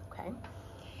 okay?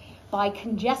 By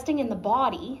congesting in the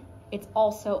body, it's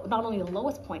also not only the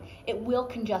lowest point, it will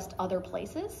congest other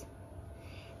places.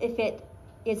 If it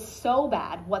is so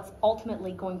bad, what's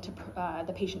ultimately going to,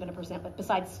 the patient going to present with,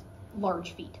 besides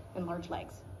large feet and large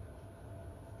legs?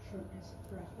 Shortness of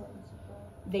breath.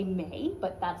 They may,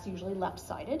 but that's usually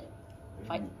left-sided. If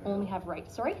I only have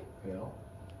right, sorry? Pale.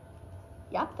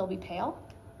 Yeah, they'll be pale.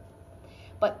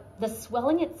 But the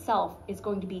swelling itself is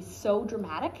going to be so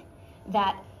dramatic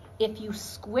that if you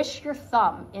squish your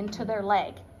thumb into their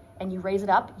leg and you raise it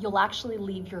up, you'll actually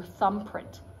leave your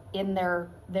thumbprint in their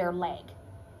leg.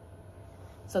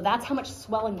 So that's how much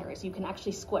swelling there is. You can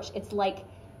actually squish. It's like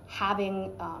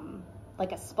having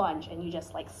like a sponge, and you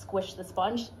just like squish the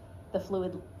sponge, the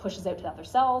fluid pushes out to the other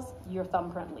cells, your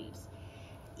thumbprint leaves.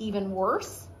 Even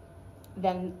worse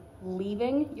than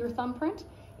leaving your thumbprint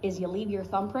is you leave your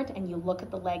thumbprint and you look at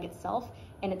the leg itself,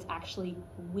 and it's actually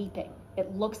weeping.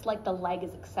 It looks like the leg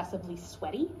is excessively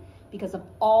sweaty because of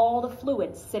all the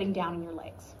fluid sitting down in your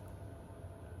legs.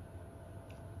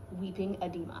 Weeping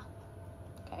edema,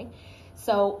 okay?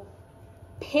 So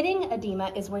pitting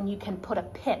edema is when you can put a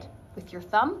pit with your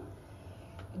thumb.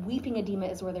 Weeping edema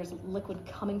is where there's liquid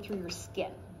coming through your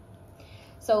skin.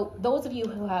 So those of you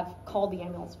who have called the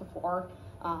ambulance before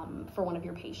for one of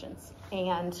your patients,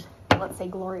 and let's say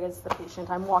Gloria is the patient,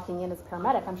 I'm walking in as a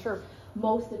paramedic, I'm sure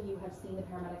most of you have seen the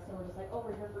paramedics and we're just like, oh,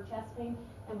 we're here for chest pain,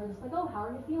 and we're just like, oh, how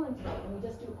are you feeling today? And we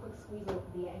just do a quick squeeze of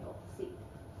the ankle to see.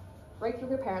 Right through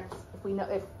their parents, if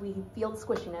we feel the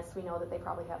squishiness, we know that they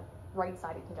probably have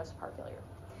right-sided congestive heart failure.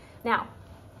 Now,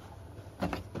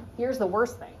 here's the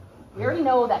worst thing. We already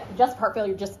know that congestive heart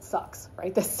failure just sucks,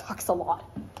 right? This sucks a lot.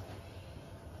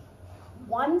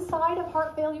 One side of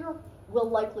heart failure will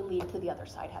likely lead to the other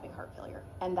side having heart failure,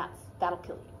 and that'll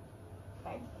kill you,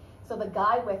 okay? So the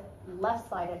guy with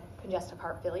left-sided congestive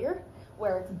heart failure,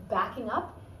 where it's backing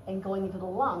up and going into the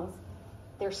lungs,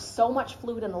 there's so much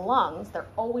fluid in the lungs, they're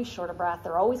always short of breath,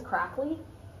 they're always crackly.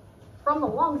 From the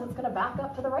lungs, it's gonna back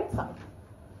up to the right side,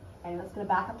 and it's gonna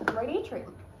back up to the right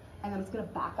atrium, and then it's gonna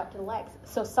back up to the legs.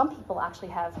 So some people actually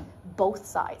have both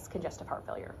sides congestive heart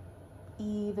failure,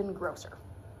 even grosser,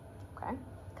 okay?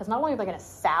 Because not only are they gonna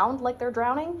sound like they're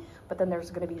drowning, but then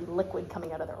there's gonna be liquid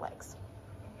coming out of their legs.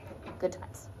 Good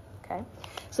times, okay?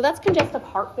 So that's congestive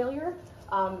heart failure,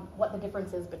 what the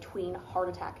difference is between heart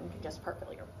attack and congestive heart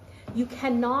failure. You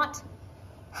cannot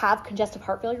have congestive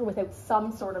heart failure without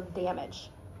some sort of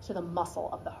damage to the muscle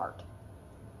of the heart.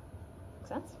 Make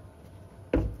sense?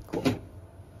 Cool.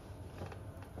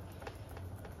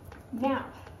 Now,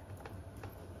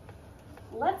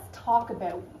 let's talk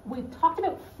about, we've talked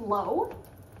about flow.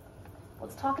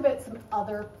 Let's talk about some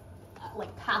other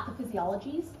like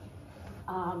pathophysiologies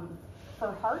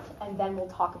for heart, and then we'll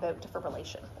talk about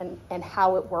defibrillation and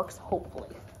how it works,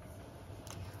 hopefully.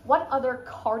 What other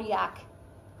cardiac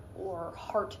or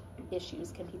heart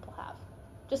issues can people have?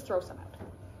 Just throw some out.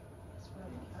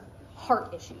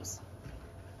 Heart issues.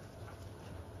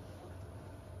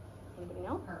 Anybody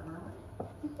know? Heart murmur.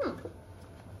 Mm-hmm.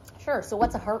 Sure. So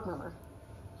what's a heart murmur?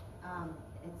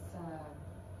 It's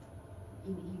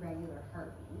an irregular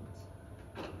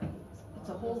heartbeat. It's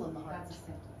a hole in the heart. That's a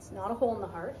symptom. It's not a hole in the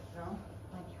heart. No?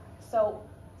 So,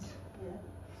 Yeah.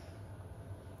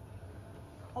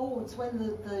 Oh, it's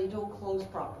when they don't close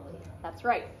properly. that's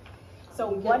right. So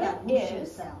You get what that it whooshing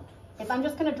is sound. I'm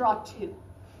just going to draw two.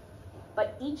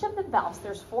 But each of the valves,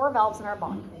 there's 4 valves in our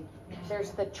body.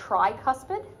 There's the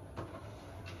tricuspid.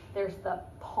 There's the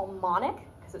pulmonic,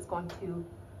 because it's going to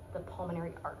the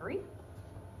pulmonary artery.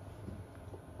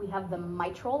 We have the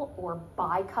mitral or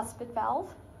bicuspid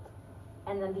valve,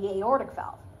 and then the aortic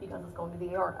valve, because it's going to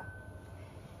the aorta.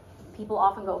 People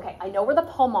often go, okay, I know where the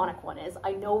pulmonic one is,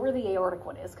 I know where the aortic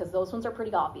one is, because those ones are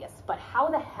pretty obvious, but how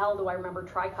the hell do I remember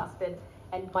tricuspid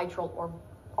and mitral, or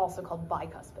also called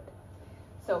bicuspid?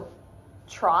 So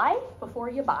tri before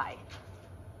you buy.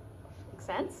 Make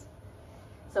sense?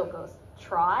 So it goes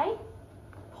tri,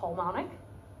 pulmonic,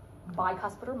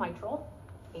 bicuspid or mitral,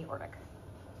 aortic.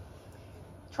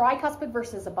 Tricuspid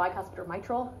versus a bicuspid or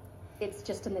mitral, it's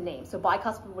just in the name. So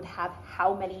bicuspid would have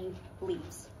how many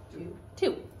leaves?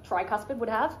 2. Tricuspid would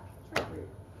have? 3.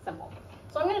 Simple.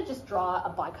 So I'm going to just draw a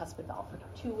bicuspid valve for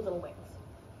 2 little wings.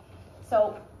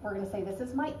 So we're going to say this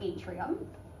is my atrium,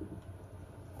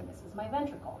 and this is my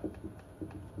ventricle.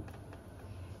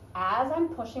 As I'm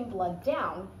pushing blood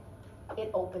down,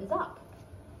 it opens up,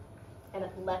 and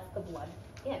it lets the blood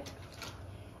in.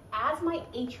 As my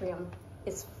atrium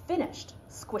is finished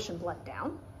squishing blood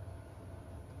down,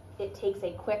 it takes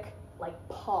a quick,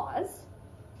 pause.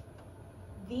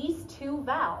 These 2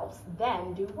 valves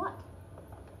then do what?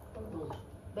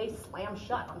 They slam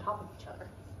shut on top of each other.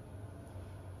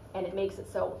 And it makes it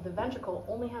so the ventricle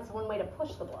only has one way to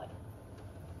push the blood,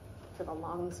 to the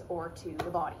lungs or to the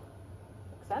body.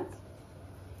 Make sense?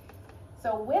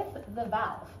 So with the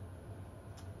valve,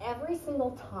 every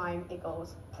single time it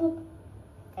goes poop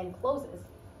and closes,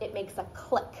 it makes a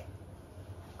click,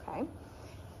 okay?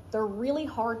 They're really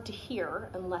hard to hear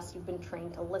unless you've been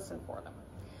trained to listen for them.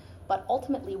 But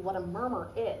ultimately what a murmur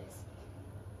is,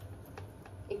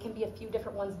 it can be a few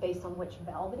different ones based on which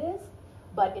valve it is,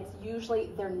 but it's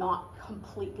usually they're not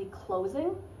completely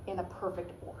closing in a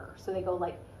perfect order. So they go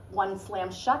one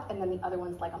slams shut and then the other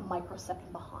one's a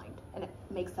microsecond behind, and it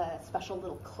makes a special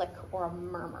little click or a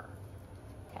murmur.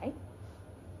 Okay?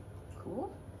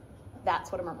 Cool?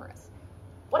 That's what a murmur is.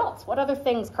 What else? What other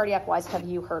things cardiac-wise have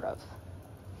you heard of?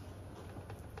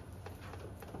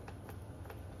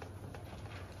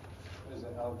 Is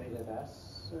it elevated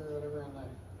S or whatever on the.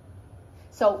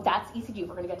 So that's ECG.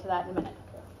 We're going to get to that in a minute.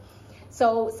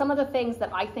 So some of the things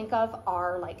that I think of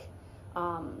are like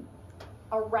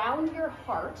around your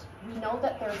heart, we know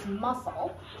that there's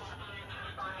muscle.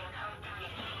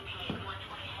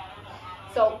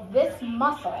 So this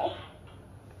muscle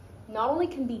not only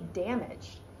can be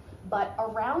damaged, but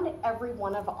around every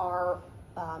one of our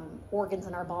organs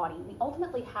in our body, we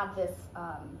ultimately have this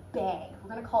bag. We're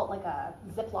going to call it like a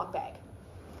Ziploc bag.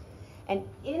 And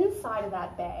inside of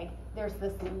that bag, there's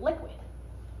this liquid,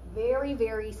 very,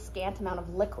 very scant amount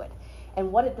of liquid. And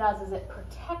what it does is it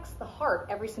protects the heart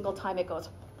every single time it goes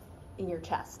in your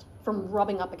chest from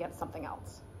rubbing up against something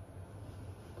else.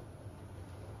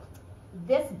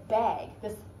 This bag,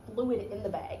 this fluid in the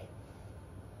bag,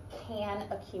 can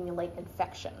accumulate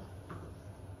infection.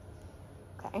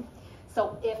 Okay?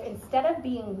 So if instead of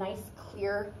being nice,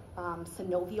 clear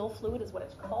synovial fluid is what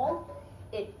it's called,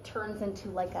 it turns into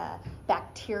like a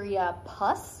bacteria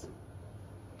pus,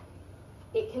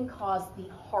 it can cause the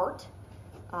heart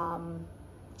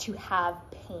to have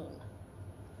pain.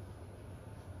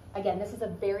 Again, this is a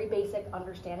very basic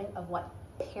understanding of what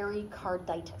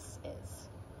pericarditis is.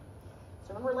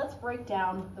 So remember, let's break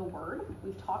down the word.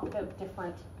 We've talked about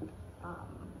different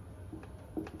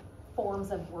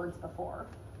forms of words before.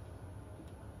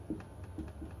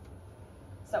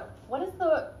 So what does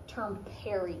the term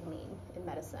peri mean in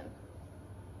medicine?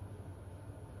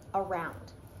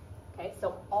 Around. Okay,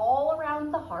 so all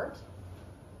around the heart,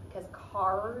 because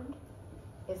card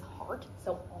is heart,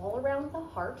 so all around the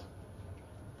heart.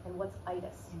 And what's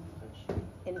itis?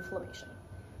 Inflammation.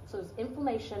 So there's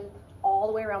inflammation all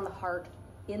the way around the heart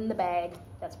in the bag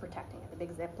that's protecting it, the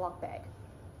big Ziploc bag.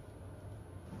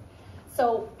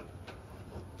 So,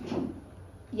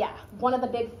 yeah, one of the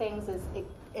big things is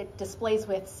it displays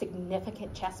with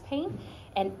significant chest pain,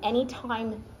 and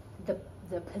anytime the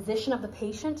position of the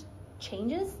patient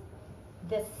changes,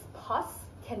 this pus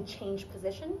can change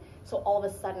position, so all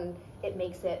of a sudden it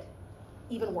makes it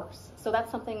even worse. So that's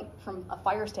something from a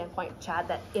fire standpoint, Chad,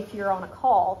 that if you're on a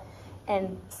call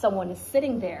and someone is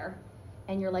sitting there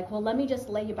and you're like, well, let me just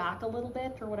lay you back a little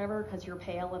bit or whatever because you're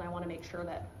pale and I want to make sure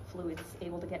that fluid's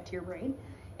able to get to your brain.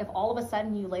 If all of a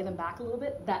sudden you lay them back a little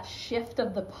bit, that shift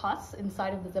of the pus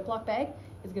inside of the Ziploc bag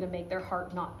is going to make their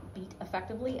heart not beat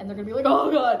effectively, and they're going to be like,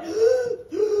 oh God,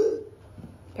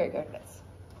 pericarditis.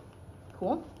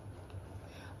 Cool?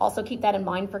 Also keep that in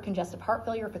mind for congestive heart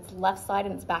failure. If it's left side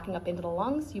and it's backing up into the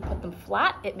lungs, you put them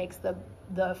flat, it makes the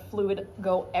fluid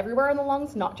go everywhere in the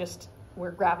lungs, not just where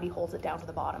gravity holds it down to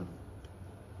the bottom.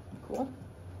 Cool?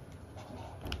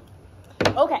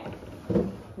 Okay,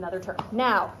 another term.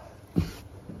 Now,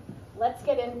 let's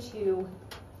get into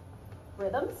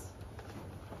rhythms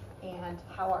and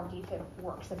how our defib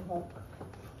works and won't work.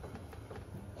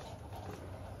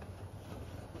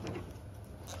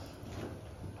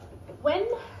 When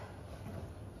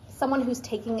someone who's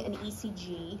taking an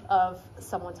ECG of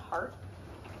someone's heart,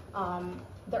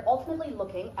 they're ultimately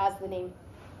looking, as the name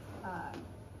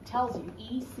tells you,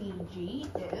 ECG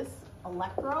is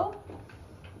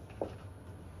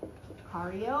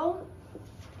electrocardiogram.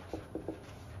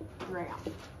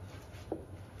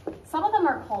 Some of them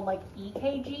are called like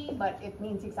EKG, but it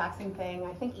means the exact same thing.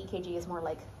 I think EKG is more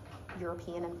like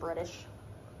European and British,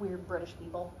 weird British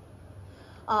people.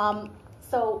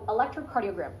 So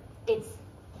electrocardiogram, it's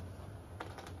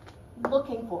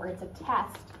a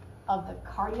test of the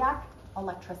cardiac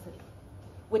electricity,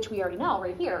 which we already know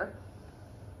right here.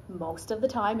 Most of the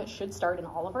time it should start in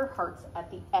all of our hearts at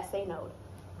the SA node,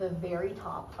 the very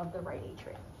top of the right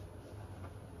atrium.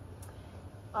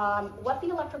 What the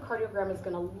electrocardiogram is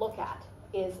going to look at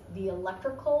is the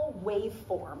electrical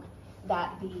waveform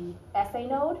that the SA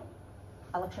node,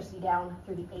 electricity down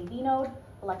through the AB node,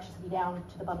 electricity down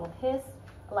to the bundle of His,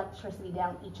 electricity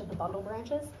down each of the bundle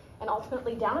branches, and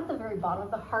ultimately down at the very bottom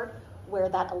of the heart where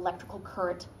that electrical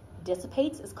current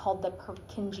dissipates is called the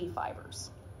Purkinje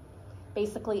fibers.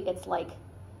 Basically, it's like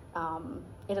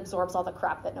it absorbs all the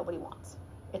crap that nobody wants.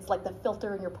 It's like the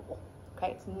filter in your pool,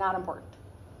 okay? It's not important.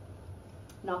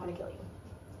 Not gonna kill you.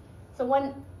 So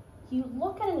when you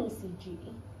look at an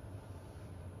ECG,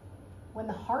 when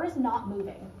the heart is not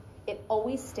moving, it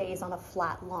always stays on a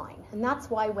flat line. And that's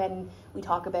why when we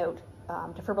talk about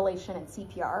defibrillation and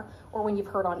CPR, or when you've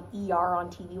heard on ER on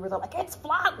TV where they're like, it's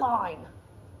flat line.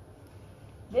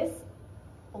 This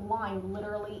line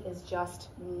literally is just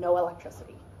no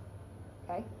electricity,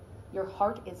 okay? Your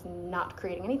heart is not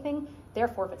creating anything.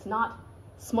 Therefore, if it's not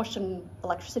smushing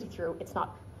electricity through, it's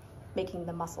not making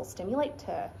the muscle stimulate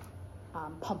to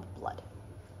pump blood,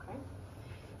 okay?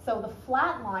 So the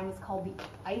flat line is called the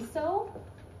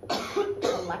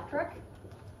isoelectric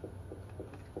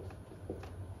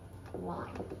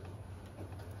line.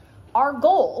 Our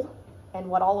goal, and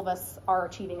what all of us are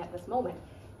achieving at this moment,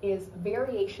 is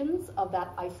variations of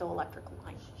that isoelectric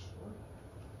line.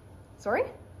 Sorry?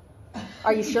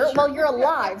 Are you sure? Well, you're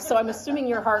alive, so I'm assuming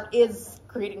your heart is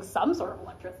creating some sort of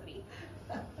electricity.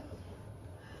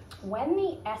 When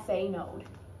the SA node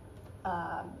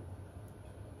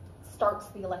starts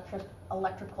the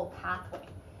electrical pathway,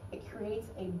 it creates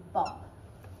a bump.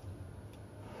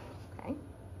 Okay?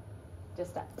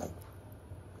 Just that.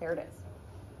 There it is.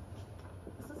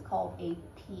 This is called a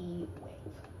P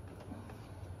wave.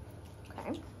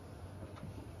 Okay?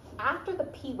 After the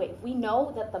P wave, we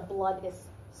know that the blood is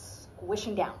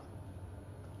squishing down.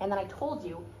 And then I told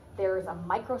you there is a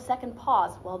microsecond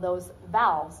pause while those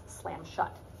valves slam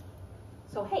shut.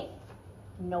 So hey,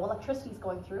 no electricity is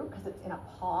going through because it's in a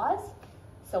pause,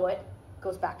 so it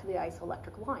goes back to the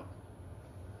isoelectric line.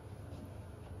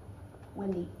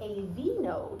 When the AV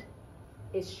node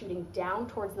is shooting down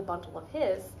towards the bundle of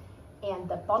his, and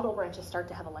the bundle branches start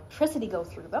to have electricity go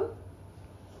through them,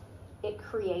 it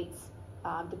creates,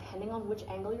 depending on which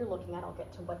angle you're looking at, I'll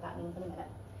get to what that means in a minute,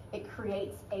 it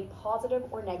creates a positive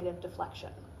or negative deflection.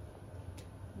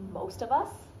 Most of us,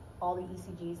 all the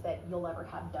ECGs that you'll ever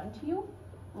have done to you,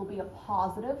 will be a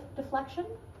positive deflection.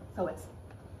 So it's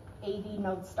AV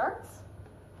node starts,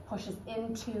 pushes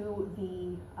into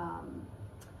the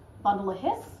bundle of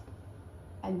His,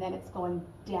 and then it's going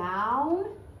down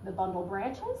the bundle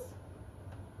branches,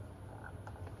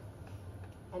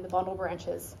 and the bundle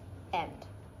branches end.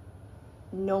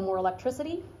 No more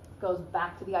electricity, goes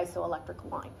back to the isoelectric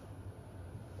line.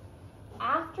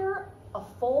 After a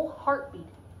full heartbeat,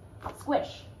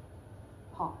 squish,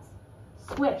 pause,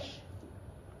 squish,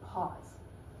 pause.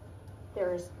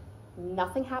 There's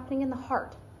nothing happening in the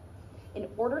heart. In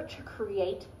order to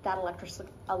create that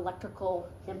electrical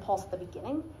impulse at the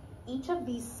beginning, each of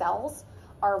these cells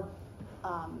are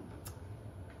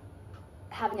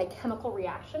having a chemical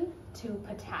reaction to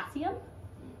potassium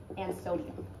and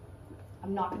sodium.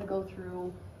 I'm not going to go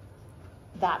through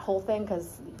that whole thing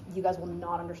because you guys will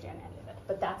not understand any of it,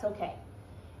 but that's okay.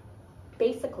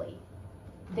 Basically,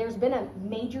 there's been a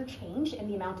major change in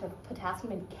the amount of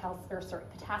potassium and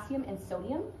potassium and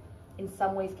sodium, in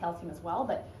some ways calcium as well,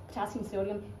 but potassium and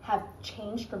sodium have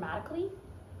changed dramatically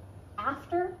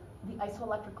after the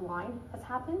isoelectric line has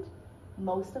happened.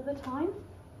 Most of the time,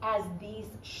 as these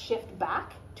shift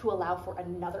back to allow for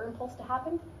another impulse to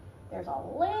happen, there's a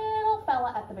little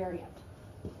fella at the very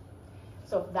end.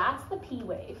 So if that's the P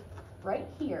wave, right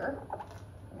here, I'm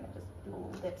gonna just do a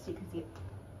little bit so you can see it.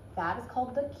 That is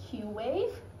called the Q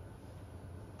wave.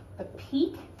 The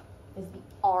peak is the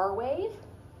R wave.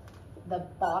 The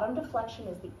bottom deflection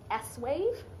is the S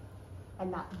wave.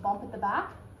 And that bump at the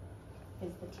back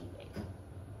is the T wave.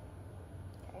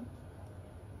 Okay.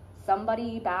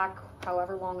 Somebody back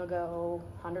however long ago,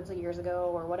 hundreds of years ago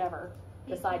or whatever,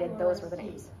 decided those were the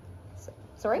names. So,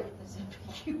 sorry?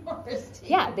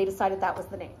 Yeah, they decided that was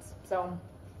the names. So,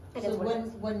 So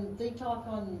when they talk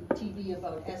on TV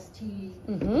about ST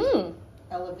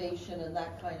elevation and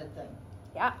that kind of thing.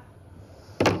 Yeah.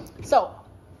 So,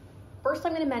 first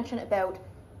I'm going to mention about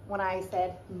when I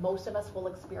said most of us will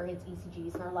experience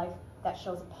ECGs in our life that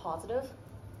shows a positive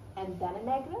and then a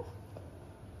negative.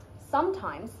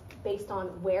 Sometimes, based on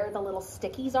where the little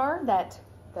stickies are that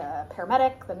the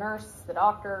paramedic, the nurse, the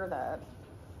doctor, the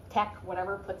tech,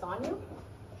 whatever puts on you,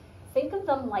 think of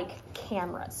them like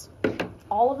cameras.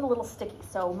 All of the little stickies.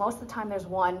 So most of the time there's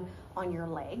one on your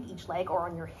leg, each leg, or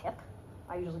on your hip.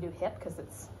 I usually do hip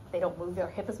because they don't move their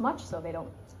hip as much, so they don't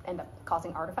end up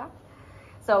causing artifact.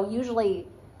 So usually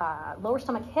lower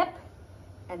stomach, hip,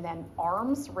 and then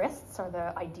arms, wrists are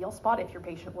the ideal spot if your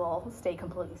patient will stay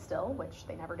completely still, which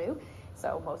they never do.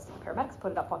 So most of the paramedics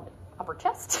put it up on the upper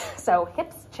chest. So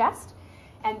hips, chest,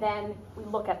 and then we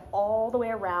look at all the way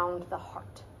around the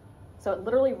heart. So it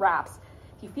literally wraps.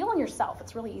 If you feel on yourself,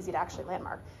 it's really easy to actually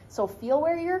landmark. So feel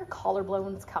where your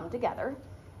collarbones come together.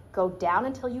 Go down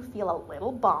until you feel a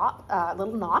little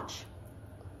little notch.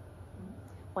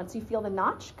 Once you feel the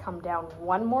notch, come down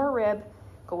one more rib,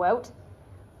 go out,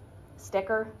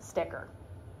 sticker, sticker.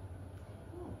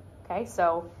 Okay,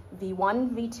 so V1,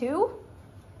 V2,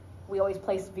 we always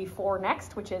place V4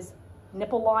 next, which is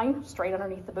nipple line straight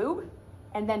underneath the boob,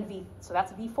 and then so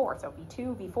that's V4. So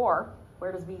V2, V4,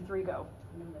 where does V3 go?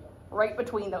 In the middle. Right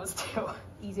between those two,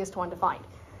 easiest one to find.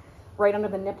 Right under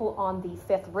the nipple on the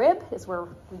 5th rib is where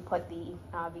we put the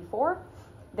V4.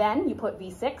 Then you put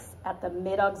V6 at the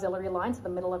mid-auxiliary line, so the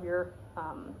middle of your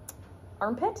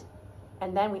armpit.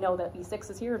 And then we know that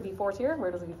V6 is here and V4 is here. Where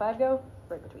does V5 go?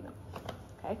 Right between them.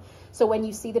 Okay. So when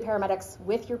you see the paramedics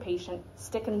with your patient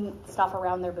sticking stuff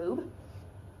around their boob,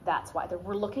 That's why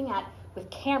we're looking at with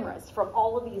cameras from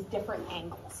all of these different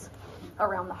angles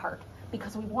around the heart,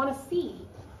 because we want to see,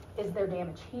 is there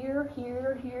damage here,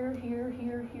 here, here, here,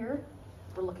 here, here?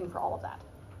 We're looking for all of that,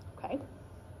 okay?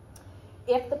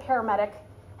 If the paramedic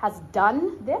has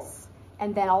done this,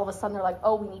 and then all of a sudden they're like,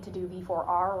 oh, we need to do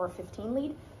V4R or a 15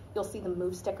 lead, you'll see them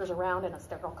move stickers around, and a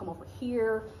sticker will come over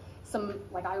here.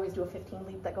 Like I always do a 15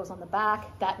 lead that goes on the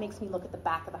back. That makes me look at the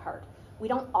back of the heart. We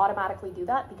don't automatically do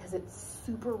that because it's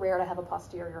super rare to have a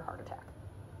posterior heart attack.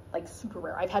 Like super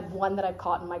rare. I've had one that I've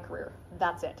caught in my career.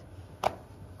 That's it.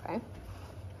 Okay?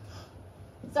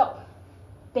 So,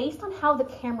 based on how the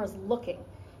camera's looking,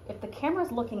 if the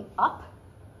camera's looking up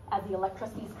as the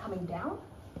electricity is coming down,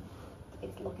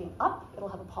 it's looking up, it'll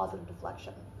have a positive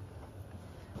deflection.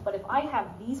 But if I have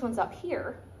these ones up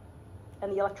here,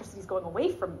 and the electricity is going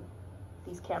away from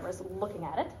these cameras looking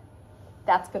at it,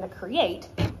 that's going to create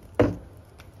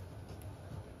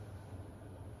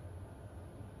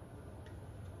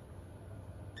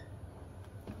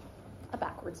a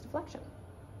backwards deflection.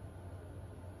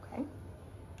 Okay?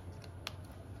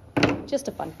 Just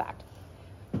a fun fact.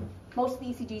 Most of the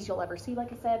ECGs you'll ever see,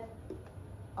 like I said,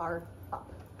 are up.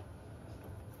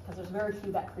 Because there's very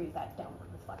few that create that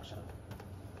downward deflection.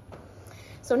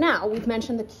 So now we've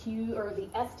mentioned the Q or the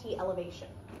ST elevation.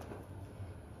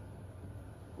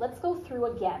 Let's go through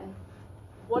again.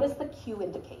 What does the Q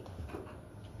indicate?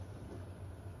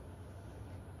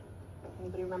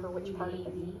 Anybody remember which part of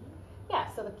the Yeah,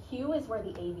 so the Q is where the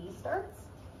AV starts.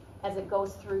 As it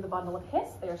goes through the bundle of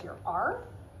His, there's your R,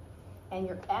 and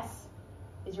your S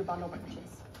is your bundle of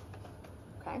branches.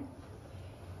 Okay?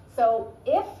 So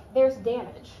if there's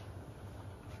damage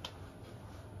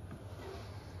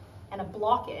and a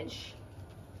blockage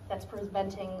that's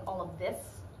preventing all of this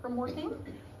from working,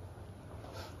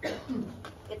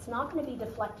 it's not going to be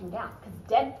deflecting down because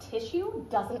dead tissue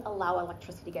doesn't allow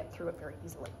electricity to get through it very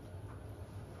easily.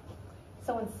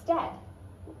 So instead,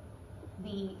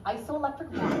 the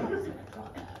isoelectric line, I'm just going to draw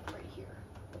that right here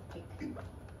with pink.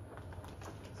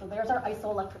 So there's our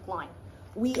isoelectric line.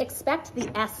 We expect the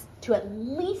S to at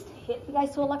least hit the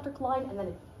isoelectric line and then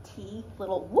a T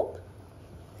little whoop.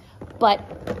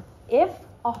 But if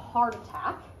a heart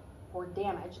attack or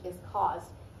damage is caused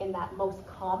in that most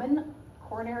common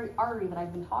coronary artery that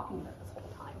I've been talking about this whole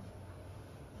time,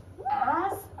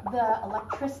 as the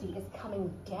electricity is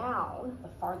coming down, the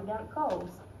farther down it goes,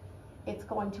 it's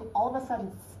going to all of a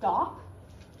sudden stop,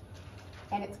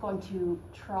 and it's going to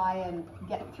try and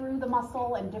get through the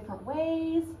muscle in different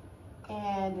ways,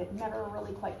 and it never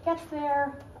really quite gets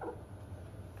there,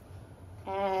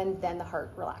 and then the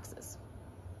heart relaxes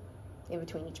in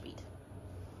between each beat.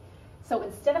 So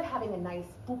instead of having a nice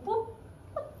boop boop,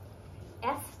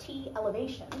 ST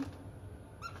elevation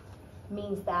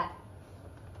means that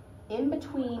in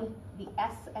between the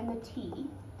S and the T,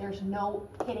 there's no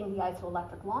hitting the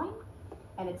isoelectric line,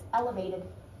 and it's elevated.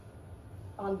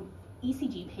 On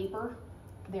ECG paper,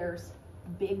 there's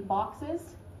big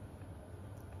boxes,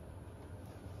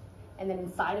 and then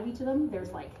inside of each of them, there's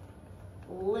like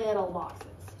little boxes.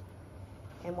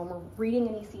 And when we're reading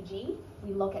an ECG,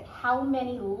 we look at how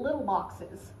many little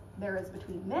boxes there is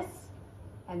between this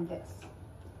and this.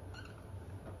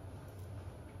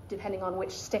 Depending on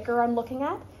which sticker I'm looking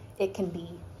at, it can be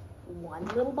one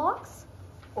little box,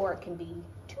 or it can be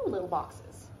two little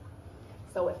boxes.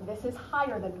 So if this is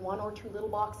higher than one or two little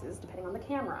boxes, depending on the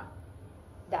camera,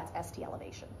 that's ST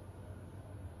elevation.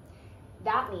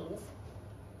 That means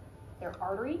their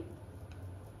artery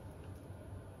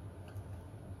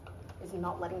is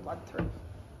not letting blood through.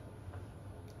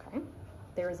 Okay?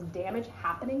 There is damage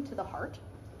happening to the heart,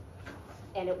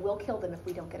 and it will kill them if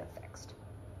we don't get it fixed.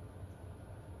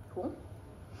 Cool?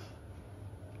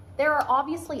 There are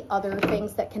obviously other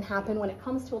things that can happen when it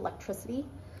comes to electricity.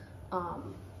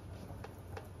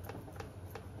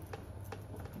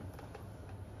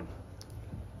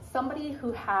 Somebody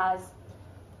who has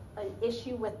an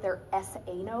issue with their SA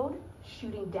node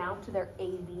shooting down to their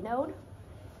AV node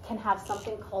can have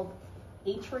something called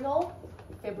atrial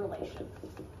fibrillation.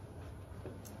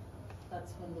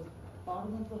 That's when the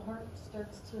bottom of the heart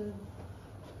starts to...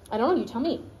 I don't know, you tell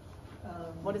me.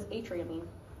 What does atria mean?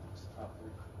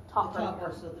 Top right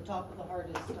here. So the top of the heart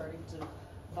is starting to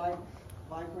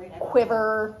vibrate.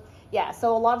 Quiver. Yeah,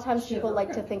 so a lot of times people Shiver.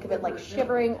 like to think of it like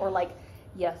shivering, or like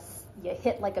you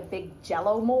hit like a big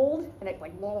jello mold and it's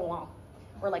like whoa, whoa.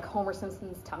 Or like Homer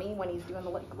Simpson's tummy when he's doing the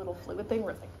like little fluid thing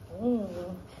where it's like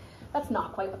That's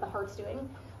not quite what the heart's doing.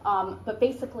 But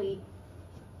basically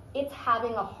it's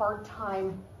having a hard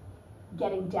time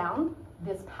getting down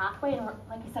this pathway, and like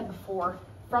I said before,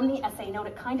 from the SA node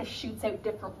it kind of shoots out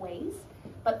different ways,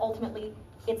 but ultimately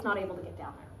it's not able to get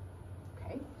down there.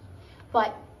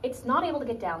 but it's not able to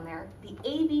get down there. The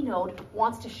AV node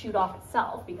wants to shoot off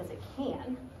itself because it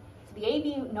can. So the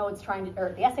AV node's trying to,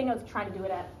 or the SA node's trying to do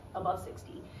it at above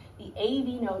 60. The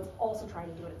AV node's also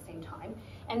trying to do it at the same time.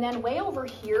 And then way over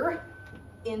here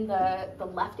in the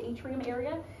left atrium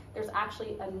area, there's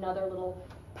actually another little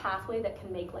pathway that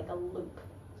can make like a loop.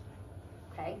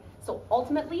 Okay, so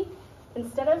ultimately,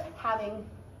 instead of having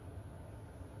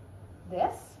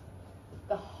this,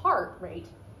 the heart rate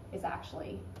is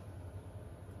actually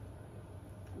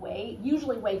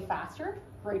usually way faster,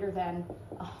 greater than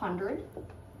 100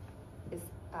 is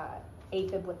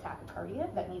AFib with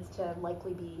tachycardia that needs to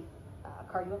likely be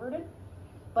cardioverted.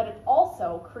 But it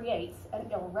also creates an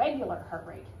irregular heart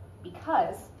rate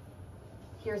because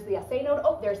here's the SA node,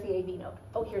 oh, there's the AV node.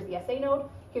 Oh, here's the SA node,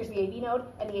 here's the AV node,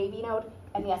 and the AV node,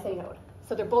 and the SA node.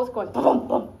 So they're both going boom,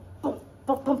 boom, boom,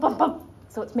 boom, boom, boom, boom.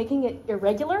 So it's making it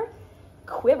irregular,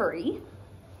 quivery,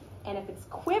 and if it's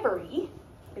quivery,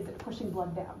 is it pushing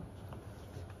blood down?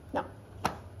 No.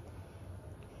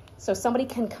 So somebody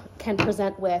can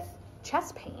present with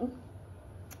chest pain,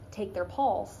 take their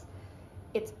pulse,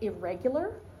 it's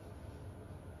irregular,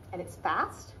 and it's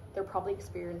fast, they're probably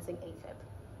experiencing AFib.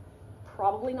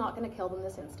 Probably not going to kill them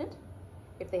this instant.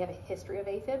 If they have a history of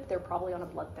AFib, they're probably on a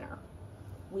blood thinner.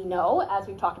 We know, as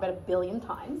we've talked about 1 billion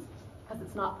times, because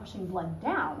it's not pushing blood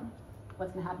down,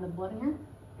 what's going to happen to the blood in here?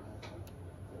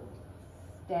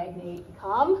 Stagnate,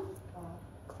 become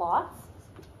clots.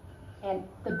 And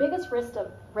the biggest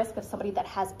risk of somebody that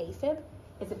has AFib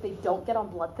is if they don't get on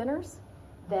blood thinners,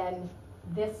 then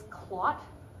this clot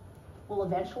will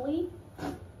eventually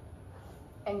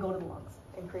and go to the lungs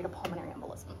and create a pulmonary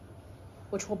embolism,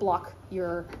 which will block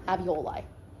your alveoli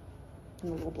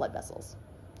and the little blood vessels,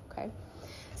 okay?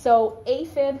 So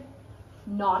AFib,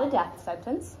 not a death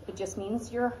sentence. It just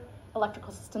means your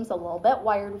electrical system's a little bit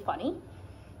wired funny.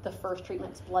 The first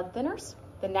treatment is blood thinners.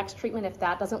 The next treatment, if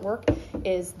that doesn't work,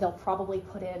 is they'll probably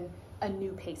put in a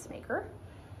new pacemaker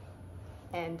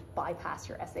and bypass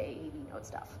your SA-AV node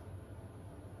stuff.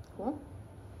 Cool?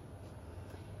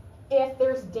 If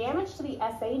there's damage to the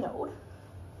SA node,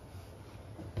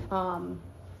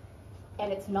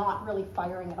 and it's not really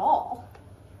firing at all,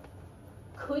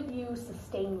 could you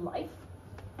sustain life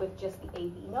with just the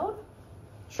AV node?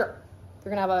 Sure.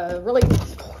 You're gonna have a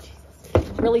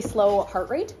really slow heart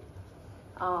rate.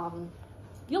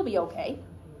 You'll be okay.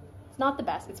 It's not the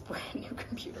best. It's a brand new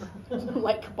computer,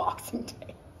 like Boxing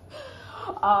Day.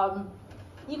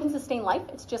 You can sustain life.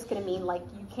 It's just going to mean like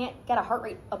you can't get a heart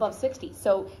rate above 60.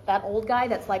 So that old guy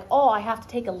that's like, oh, I have to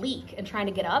take a leak and trying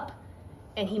to get up,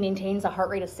 and he maintains a heart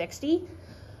rate of 60,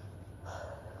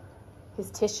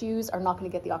 his tissues are not going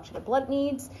to get the oxygen blood it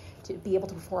needs to be able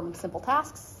to perform simple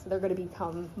tasks. So they're going to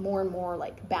become more and more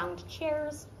like bound to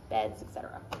chairs, beds,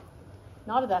 etc.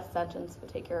 Not a death sentence, but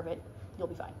take care of it. You'll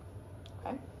be fine.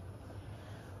 Okay.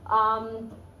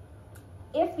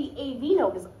 If the AV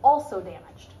node is also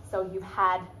damaged, so you've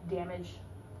had damage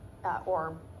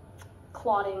or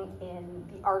clotting in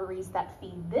the arteries that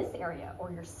feed this area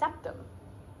or your septum,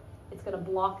 it's going to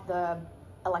block the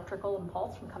electrical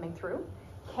impulse from coming through.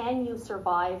 Can you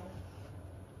survive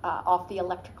off the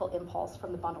electrical impulse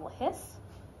from the bundle of His?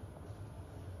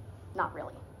 Not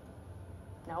really.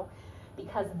 No,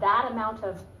 because that amount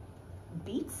of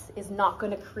beats is not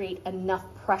going to create enough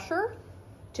pressure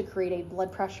to create a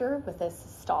blood pressure with a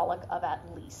systolic of at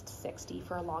least 60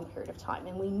 for a long period of time.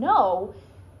 And we know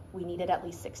we need it at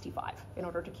least 65 in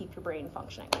order to keep your brain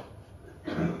functioning.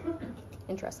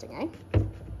 Interesting, eh?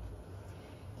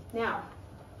 Now,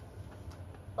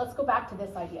 let's go back to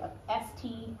this idea of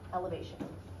ST elevation.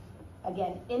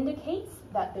 Again, indicates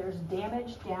that there's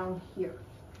damage down here.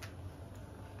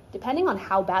 Depending on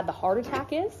how bad the heart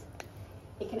attack is,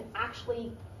 it can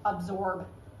actually absorb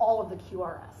all of the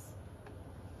QRS.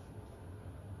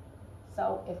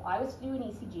 So if I was to do an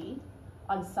ECG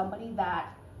on somebody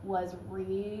that was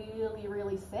really,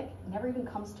 really sick, never even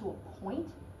comes to a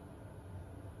point,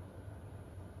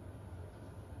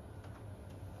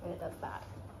 and it does that.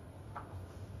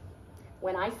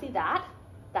 When I see that,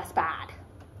 that's bad.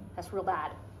 That's real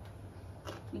bad.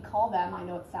 We call them, I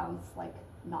know it sounds like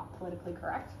not politically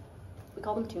correct, we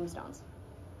call them tombstones.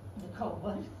 You call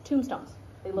what? Tombstones.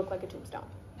 They look like a tombstone.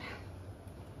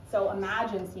 So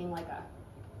imagine seeing like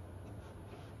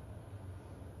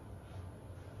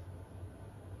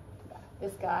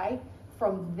this guy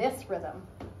from this rhythm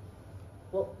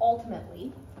will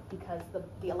ultimately, because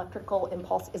the electrical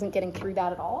impulse isn't getting through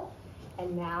that at all,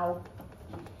 and now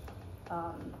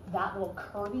that little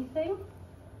curvy thing,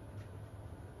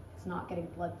 it's not getting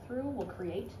blood through, will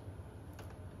create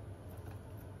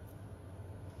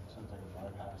Sounds like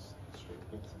a bypass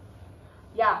straight gets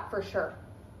Yeah, for sure.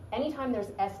 Anytime there's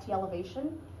ST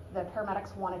elevation, the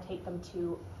paramedics want to take them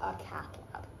to a cath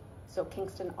lab. So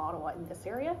Kingston, Ottawa, in this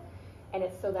area. And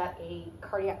it's so that a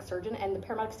cardiac surgeon, and the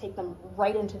paramedics take them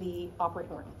right into the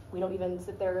operating room. We don't even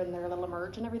sit there in their little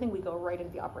emerge and everything. We go right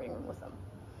into the operating room with them.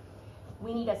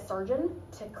 We need a surgeon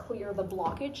to clear the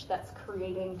blockage that's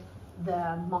creating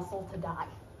the muscle to die.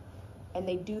 And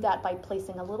they do that by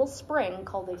placing a little spring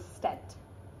called a stent,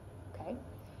 okay?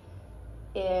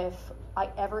 If I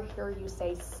ever hear you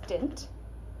say stint,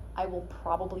 I will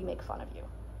probably make fun of you.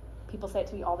 People say it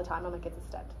to me all the time. I'm like, it's a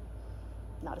stent,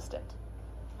 not a stint.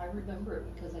 I remember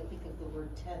it because I think of the word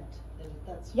tent, and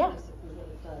that's Yeah. basically what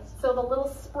it does. So the little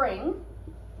spring,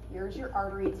 here's your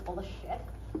artery, it's full of shit.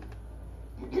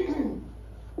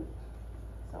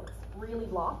 So it's really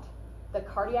locked. The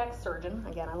cardiac surgeon,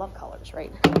 again, I love colors,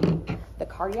 right? The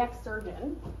cardiac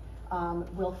surgeon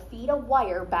will feed a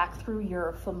wire back through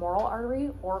your femoral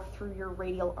artery or through your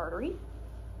radial artery,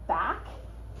 back,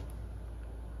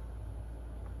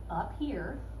 up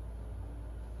here,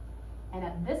 and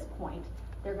at this point,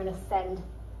 they're going to send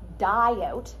dye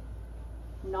out,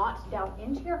 not down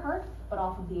into your heart, but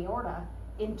off of the aorta,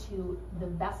 into the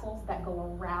vessels that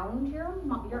go around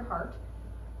your heart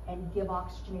and give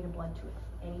oxygenated blood to it.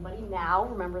 Anybody now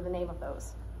remember the name of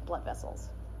those blood vessels?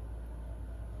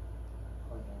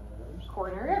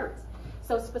 Coronary arteries.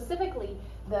 So specifically,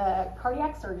 the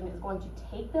cardiac surgeon is going to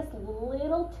take this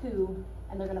little tube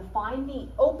and they're going to find the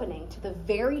opening to the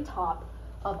very top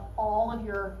of all of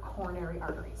your coronary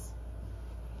arteries.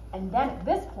 And then at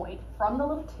this point, from the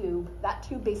little tube, that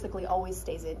tube basically always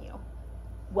stays in you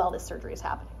while this surgery is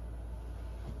happening.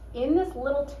 In this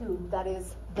little tube that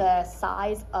is the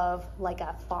size of like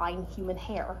a fine human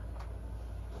hair,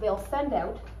 they'll send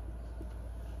out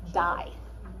dye.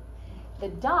 The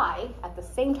dye, at the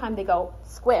same time they go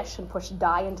squish and push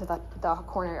dye into the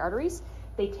coronary arteries,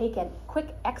 they take a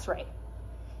quick x-ray.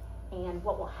 And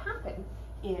what will happen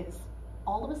is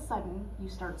all of a sudden you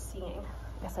start seeing,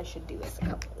 I guess I should do this a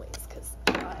couple of ways because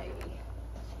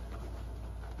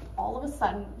all of a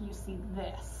sudden you see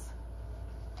this.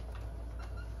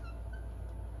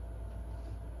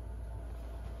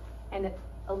 And it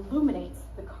illuminates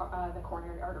the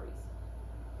coronary arteries.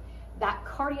 That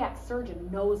cardiac surgeon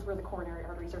knows where the coronary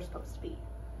arteries are supposed to be.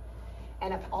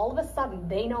 And if all of a sudden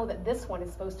they know that this one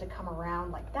is supposed to come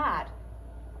around like that,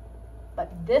 but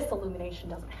this illumination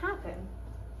doesn't happen,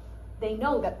 they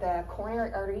know that the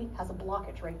coronary artery has a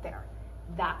blockage right there.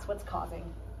 That's what's causing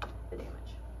the damage.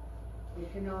 You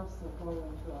can also go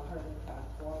into a heart attack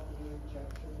while the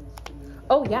injection is being done.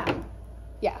 Oh yeah.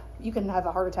 Yeah, you can have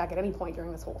a heart attack at any point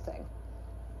during this whole thing.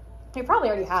 You're probably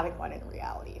already having one in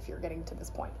reality if you're getting to this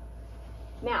point.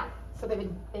 Now, so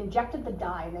they've injected the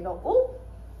dye and they go, oh,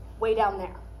 way down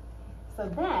there. So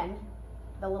then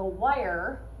the little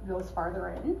wire goes farther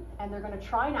in and they're going to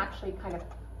try and actually kind of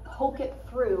poke it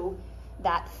through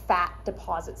that fat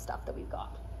deposit stuff that we've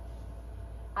got.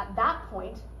 At that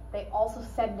point, they also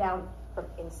send down from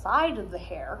inside of the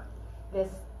hair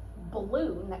this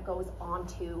balloon that goes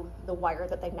onto the wire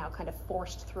that they've now kind of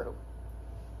forced through.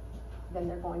 Then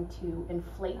they're going to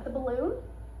inflate the balloon,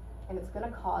 and it's going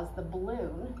to cause the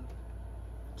balloon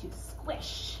to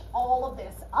squish all of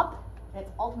this up, and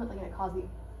it's ultimately going to cause the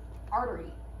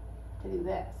artery to do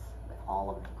this, with all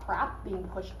of the crap being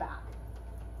pushed back.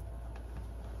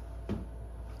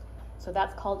 So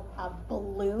that's called a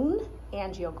balloon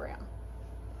angiogram.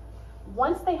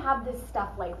 Once they have this stuff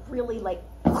like really like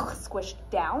squished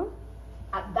down,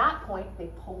 at that point they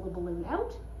pull the balloon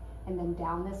out, and then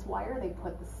down this wire they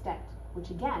put the stent, which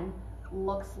again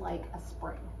looks like a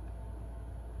spring.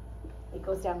 It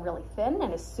goes down really thin,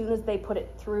 and as soon as they put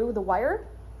it through the wire,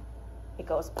 it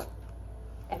goes,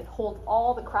 and it holds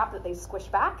all the crap that they squish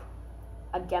back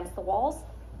against the walls,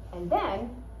 and then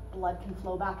blood can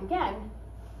flow back again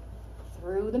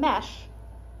through the mesh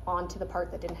onto the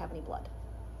part that didn't have any blood.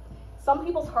 Some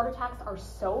people's heart attacks are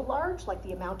so large, like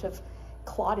the amount of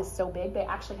clot is so big, they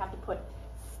actually have to put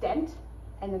stent,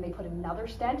 and then they put another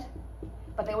stent,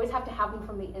 but they always have to have them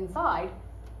from the inside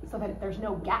so that there's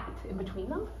no gap in between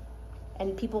them,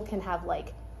 and people can have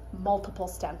like multiple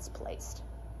stents placed,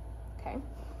 okay?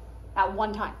 At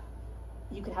one time.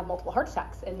 You can have multiple heart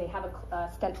attacks, and they have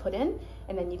a stent put in,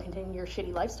 and then you continue your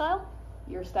shitty lifestyle,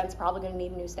 your stent's probably gonna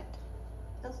need a new stent.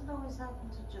 Doesn't always happen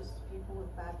to just people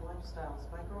with bad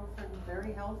lifestyles. My girlfriend,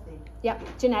 very healthy, Yeah,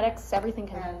 genetics, everything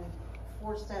can. and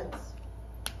 4 stents.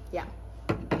 Yeah.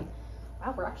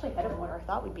 Wow, we're actually ahead of what I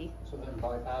thought we'd be. So then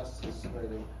bypass is where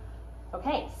they,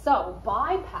 Okay, so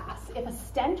bypass, if a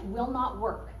stent will not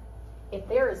work, if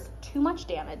there is too much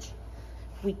damage,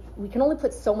 we can only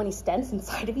put so many stents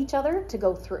inside of each other to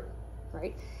go through.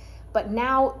 right? But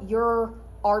now your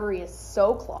artery is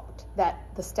so clogged that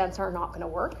the stents are not going to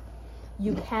work.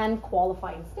 You can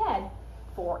qualify instead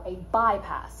for a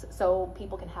bypass. So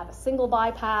people can have a single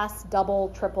bypass, double,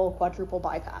 triple, quadruple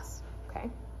bypass, okay?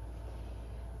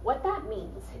 What that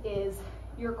means is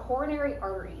your coronary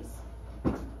arteries,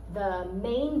 the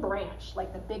main branch,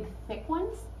 like the big thick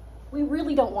ones, we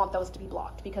really don't want those to be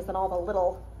blocked because then all the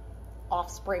little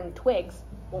offspring twigs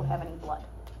won't have any blood.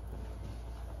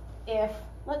 If,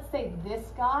 let's say this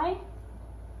guy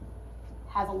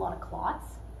has a lot of clots,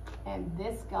 and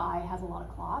this guy has a lot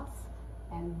of clots,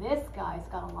 and this guy's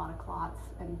got a lot of clots,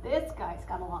 and this guy's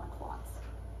got a lot of clots,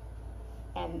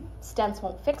 and stents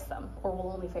won't fix them, or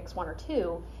will only fix one or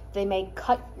two, they may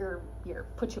cut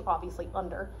put you obviously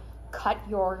under, cut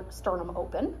your sternum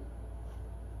open,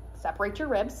 separate your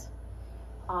ribs,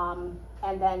 and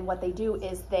then what they do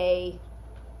is they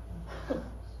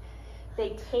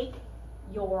take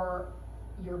your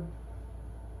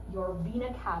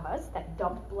vena cavas that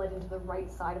dump blood into the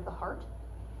right side of the heart,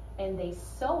 and they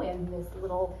sew in this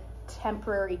little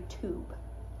temporary tube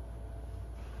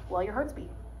while your heart's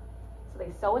beating. So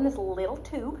they sew in this little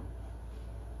tube,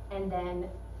 and then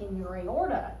in your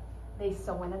aorta, they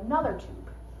sew in another tube.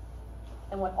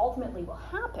 And what ultimately will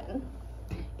happen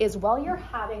is while you're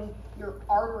having your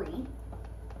artery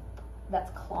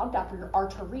that's clogged up, or your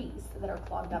arteries that are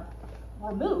clogged up,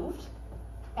 removed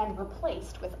and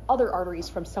replaced with other arteries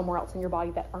from somewhere else in your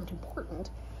body that aren't important,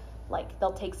 like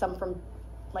they'll take some from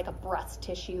like a breast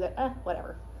tissue that,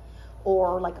 whatever,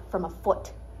 or like from a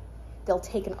foot. They'll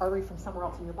take an artery from somewhere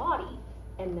else in your body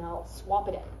and they'll swap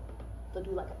it in. They'll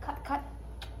do like a cut,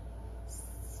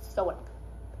 sew it,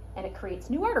 and it creates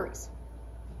new arteries.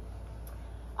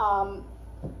 Where was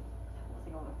I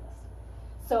going with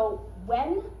this? So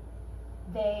when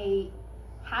they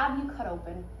have you cut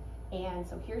open, and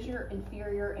so here's your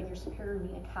inferior and your superior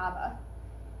vena cava,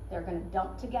 they're going to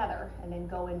dump together and then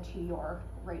go into your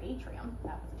right atrium.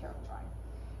 That was a terrible drawing.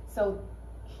 So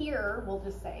here, we'll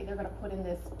just say they're going to put in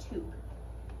this tube.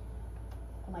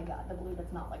 Oh my God, the glue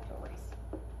does not like to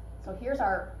erase. So here's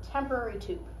our temporary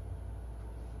tube.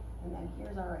 And then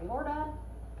here's our aorta.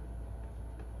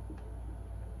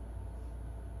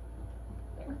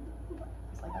 There.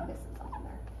 It's like I'm missing something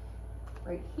there.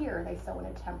 Right here, they sew in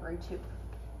a temporary tube.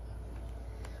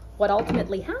 What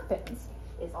ultimately happens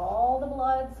is all the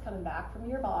blood's coming back from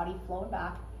your body, flowing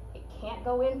back. It can't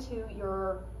go into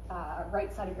your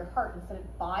right side of your heart. Instead,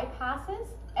 it bypasses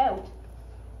out,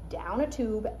 down a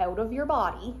tube, out of your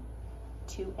body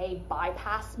to a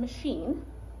bypass machine.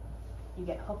 You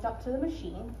get hooked up to the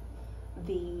machine.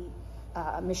 The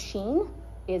machine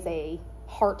is a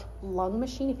heart-lung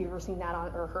machine. If you've ever seen that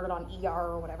on or heard it on ER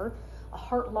or whatever, a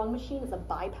heart-lung machine is a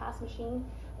bypass machine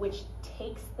which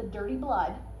takes the dirty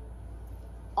blood,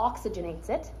 oxygenates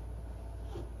it,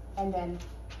 and then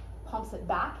pumps it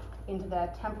back into the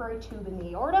temporary tube in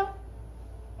the aorta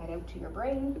and out to your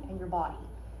brain and your body.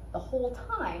 The whole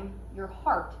time, your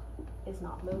heart is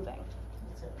not moving.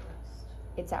 It's at rest.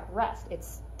 It's at rest.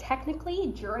 It's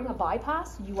technically, during a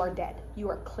bypass, you are dead. You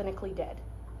are clinically dead.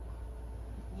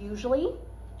 Usually,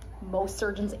 most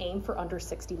surgeons aim for under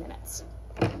 60 minutes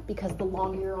because the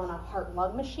longer you're on a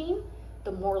heart-lung machine,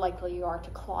 the more likely you are to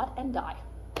clot and die.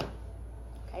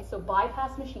 Okay, so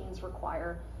bypass machines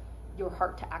require your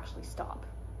heart to actually stop.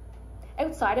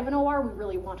 Outside of an OR, we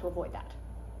really want to avoid that.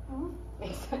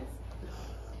 Makes sense?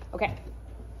 Okay.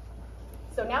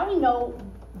 So now we know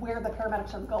where the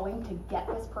paramedics are going to get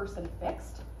this person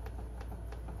fixed.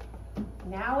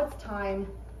 Now it's time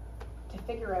to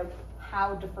figure out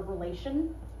how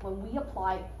defibrillation, when we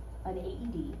apply an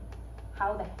AED,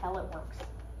 how the hell it works.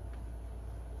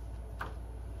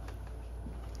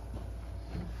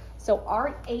 So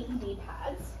our AED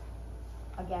pads,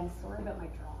 again, sorry about my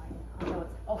drawing. I know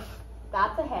it's,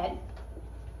 that's a head.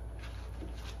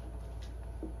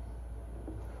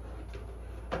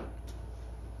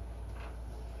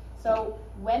 So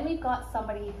when we've got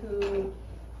somebody who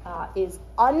is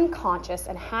unconscious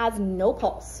and has no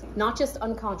pulse, not just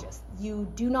unconscious,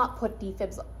 you do not put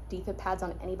defib pads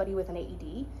on anybody with an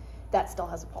AED that still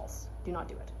has a pulse. Do not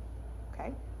do it,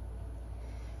 okay?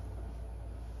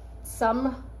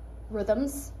 Some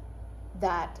rhythms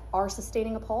that are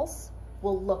sustaining a pulse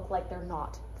will look like they're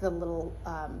not the little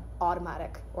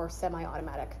automatic or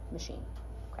semi-automatic machine,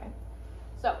 okay?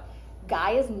 So,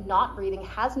 guy is not breathing,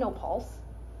 has no pulse.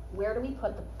 Where do we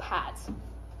put the pads?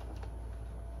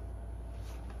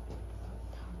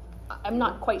 I'm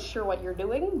not quite sure what you're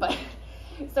doing, but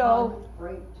so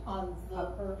Right On the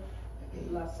upper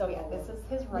left. so yeah, this is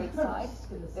his right side.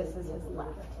 This is his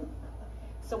left.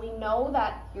 So we know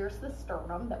that here's the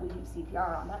sternum that we do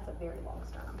CPR on. That's a very long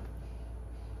sternum.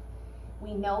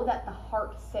 We know that the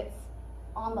heart sits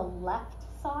on the left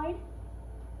side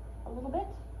a little bit,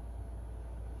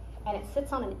 and it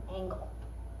sits on an angle.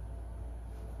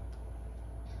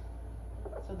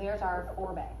 So there's our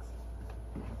 4 bags,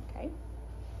 okay?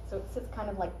 So it sits kind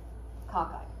of like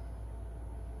cockeyed.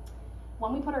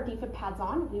 When we put our defib pads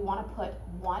on, we want to put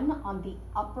one on the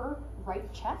upper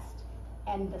right chest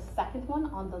and the second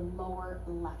one on the lower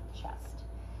left chest.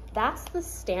 That's the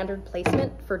standard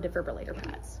placement for defibrillator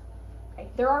pads. Okay?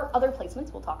 There are other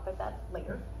placements, we'll talk about that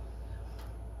later.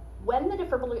 When the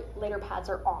defibrillator pads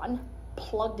are on,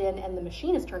 plugged in, and the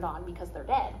machine is turned on because they're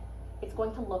dead, it's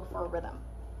going to look for a rhythm.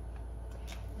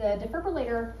 The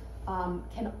defibrillator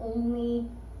can only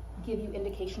give you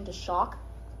indication to shock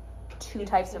 2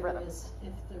 types of rhythms.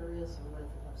 If there is a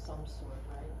rhythm of some sort,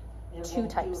 right? It 2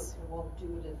 won't types. It won't do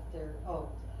it if they're,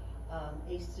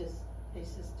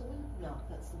 asystole? No,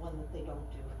 that's the one that they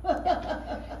don't do.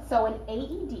 So an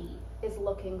AED is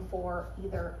looking for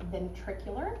either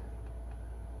ventricular,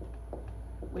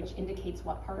 which indicates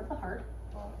what part of the heart?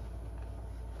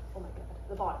 Oh my god,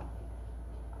 the bottom.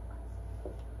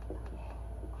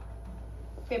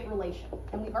 Fibrillation.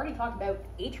 And we've already talked about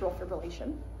atrial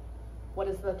fibrillation. What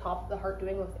is the top of the heart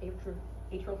doing with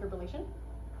atrial fibrillation?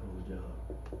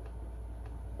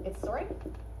 It's, sorry?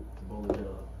 It's a bowl of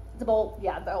jello. It's a bowl,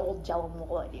 yeah, the old jello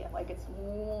mold idea. Like it's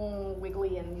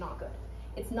wiggly and not good.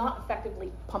 It's not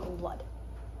effectively pumping blood.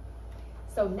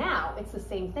 So now it's the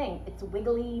same thing. It's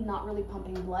wiggly, not really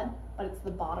pumping blood, but it's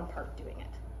the bottom part doing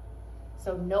it.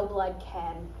 So no blood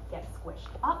can get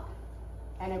squished up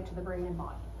and out to the brain and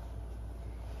body.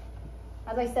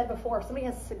 As I said before, if somebody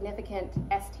has significant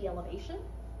ST elevation,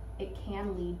 it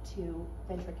can lead to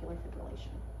ventricular fibrillation.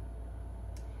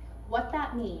 What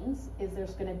that means is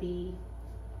there's going to be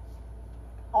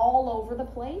all over the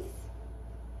place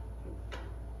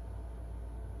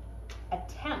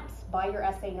attempts by your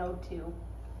SA node to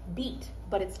beat,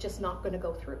 but it's just not going to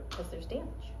go through because there's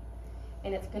damage.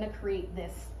 And it's going to create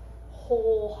this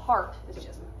whole heart is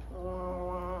just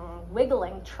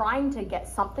wiggling, trying to get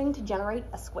something to generate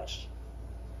a squish.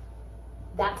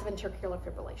 That's ventricular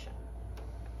fibrillation.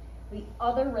 The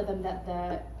other rhythm that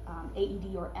the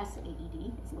AED or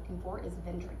SAED is looking for is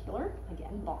ventricular,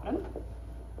 again, bottom.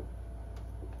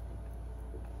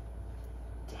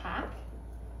 Tachycardia.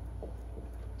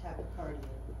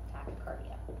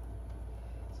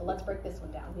 So let's break this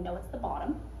one down. We know it's the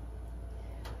bottom.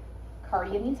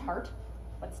 Cardia means heart.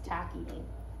 What's tachy mean?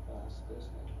 Fast, isn't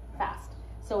it? Fast.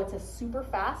 So it's a super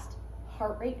fast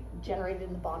heart rate generated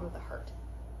in the bottom of the heart.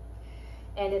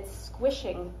 And it's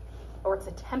squishing, or it's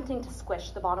attempting to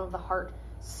squish the bottom of the heart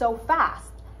so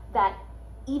fast that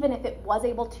even if it was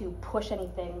able to push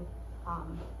anything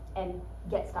and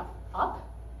get stuff up,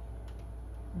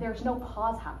 there's no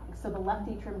pause happening. So the left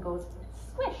atrium goes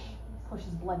squish, pushes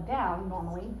blood down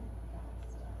normally,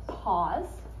 pause,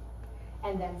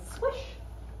 and then swish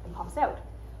and pumps out.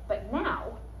 But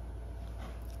now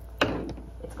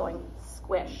it's going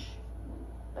squish,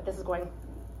 but this is going,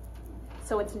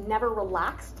 so it's never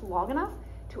relaxed long enough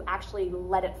to actually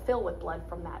let it fill with blood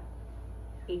from that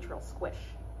atrial squish.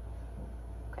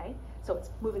 Okay, so it's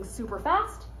moving super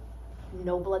fast,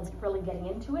 no blood's really getting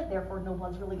into it, therefore no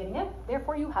blood's really getting out,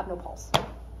 therefore you have no pulse.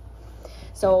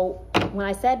 So when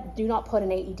I said do not put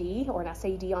an AED or an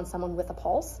SAED on someone with a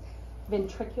pulse,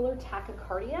 ventricular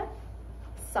tachycardia,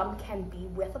 some can be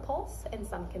with a pulse and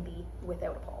some can be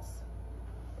without a pulse.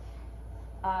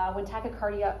 When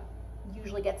tachycardia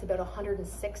usually gets about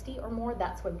 160 or more,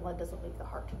 that's when blood doesn't leave the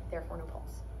heart, therefore no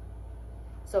pulse.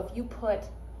 So if you put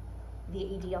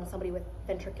the AED on somebody with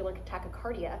ventricular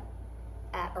tachycardia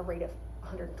at a rate of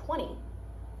 120,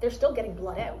 they're still getting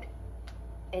blood out,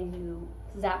 and you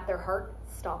zap their heart,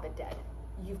 stop it dead.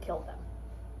 You've killed them.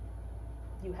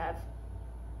 You have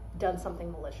done something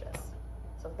malicious.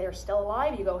 So if they're still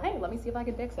alive, you go, hey, let me see if I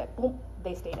can fix it. Boom,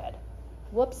 they stay dead.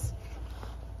 Whoops.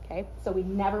 Okay, so we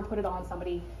never put it on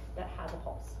somebody that has a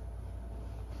pulse.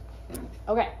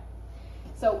 Okay,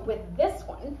 so with this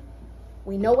one,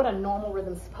 we know what a normal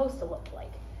rhythm is supposed to look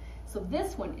like. So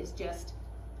this one is just,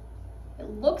 it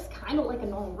looks kind of like a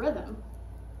normal rhythm,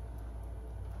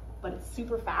 but it's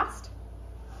super fast,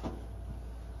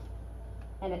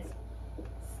 and it's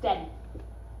steady.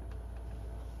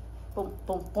 Boom,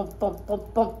 boom, boom, boom, boom,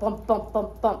 boom, boom, boom,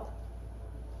 boom, boom.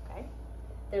 Okay,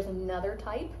 there's another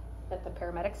type that the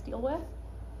paramedics deal with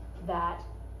that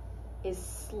is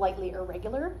slightly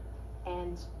irregular,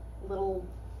 and little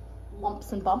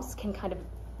lumps and bumps can kind of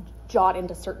jot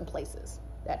into certain places.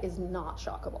 That is not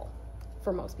shockable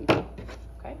for most people,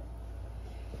 okay?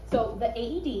 So the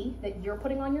AED that you're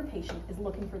putting on your patient is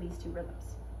looking for these two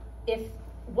rhythms. If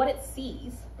what it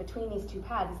sees between these two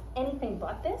pads is anything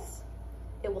but this,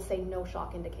 it will say no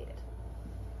shock indicated.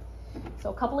 So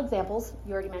a couple examples,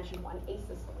 you already mentioned one,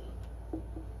 asystole.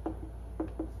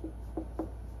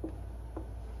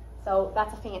 So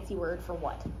that's a fancy word for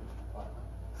what?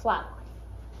 Flatline.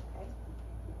 Okay.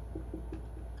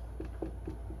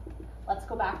 Let's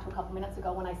go back to a couple minutes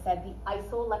ago when I said the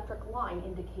isoelectric line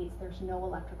indicates there's no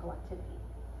electrical activity.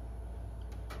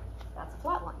 That's a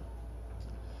flat line.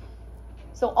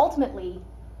 So ultimately,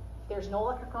 there's no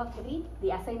electrical activity. The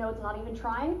SA node's not even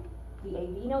trying. The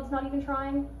AV node's not even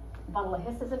trying. Bundle of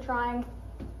His isn't trying.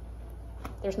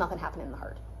 There's nothing happening in the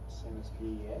heart. Same as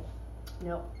PEA?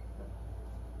 No.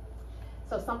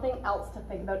 So something else to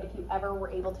think about if you ever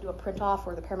were able to do a print off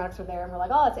where the paramedics are there and we're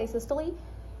like, oh, it's asystole,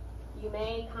 you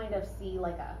may kind of see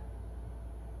like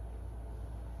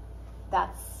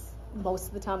that's most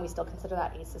of the time we still consider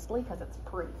that asystole because it's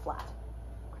pretty flat.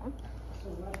 Okay. So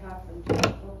what happened to the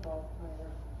football player?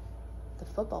 The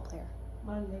football player.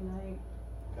 Monday night,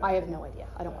 I have no idea.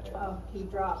 I don't watch football. he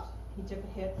dropped. He took a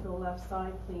hit to the left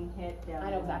side, clean hit down. I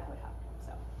know exactly what happened.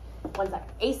 So, 1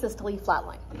 second. Asystole,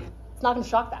 flatline. It's not going to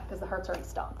shock that because the heart's already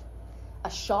stopped. A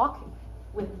shock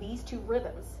with these two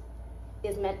rhythms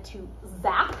is meant to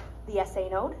zap the SA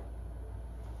node,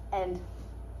 and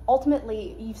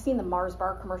ultimately, you've seen the Mars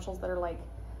bar commercials that are like,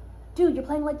 dude, you're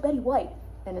playing like Betty White.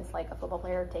 And it's like a football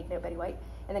player taking out Betty White,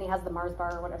 and then he has the Mars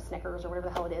bar or whatever, Snickers or whatever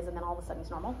the hell it is, and then all of a sudden he's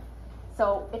normal.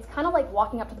 So it's kind of like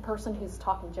walking up to the person who's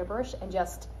talking gibberish and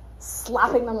just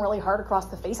slapping them really hard across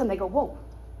the face, and they go, whoa.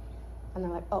 And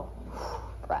they're like, oh,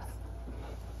 breath.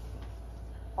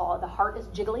 The heart is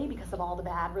jiggly because of all the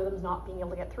bad rhythms not being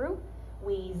able to get through.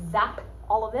 We zap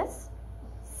all of this,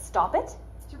 stop it.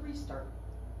 To restart.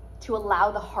 To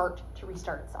allow the heart to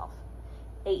restart itself.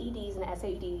 AEDs and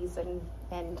SAEDs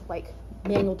and like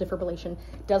manual defibrillation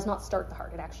does not start the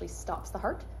heart. It actually stops the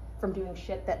heart from doing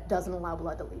shit that doesn't allow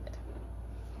blood to leave it.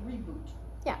 Reboot.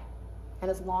 Yeah. And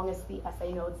as long as the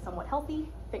SA node's somewhat healthy,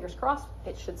 fingers crossed,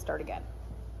 it should start again.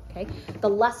 Okay. The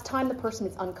less time the person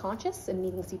is unconscious and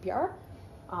needing CPR,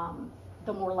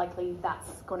 the more likely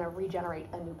that's going to regenerate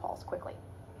a new pulse quickly.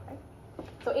 Okay.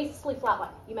 So asystole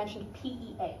flatline. You mentioned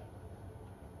PEA.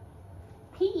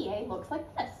 PEA looks like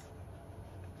this.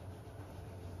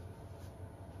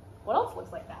 What else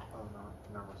looks like that? Oh,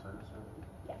 no, nervous sinus.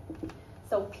 Yeah.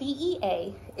 So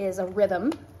PEA is a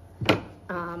rhythm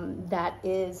that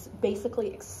is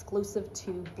basically exclusive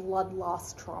to blood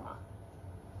loss trauma.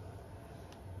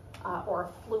 Or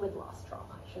fluid loss trauma.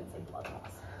 I shouldn't say blood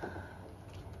loss.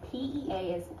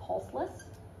 PEA is pulseless,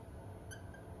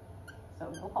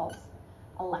 so no pulse,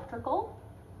 electrical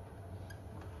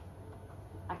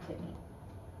activity.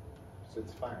 So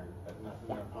it's firing, but nothing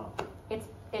in a pump.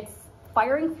 It's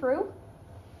firing through,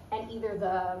 and either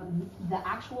the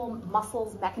actual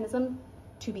muscle's mechanism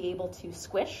to be able to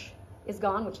squish is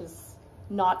gone, which is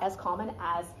not as common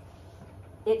as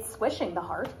it's squishing the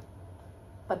heart,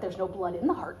 but there's no blood in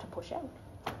the heart to push out,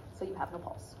 so you have no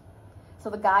pulse. So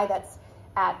the guy that's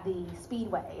at the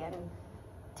speedway and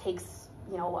takes,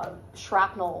 a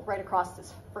shrapnel right across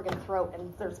his friggin' throat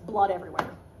and there's blood everywhere.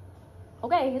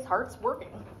 Okay, his heart's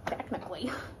working,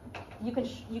 technically. You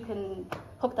can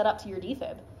hook that up to your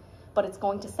defib, but it's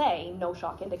going to say no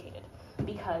shock indicated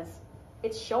because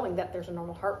it's showing that there's a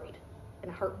normal heart rate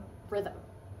and a heart rhythm.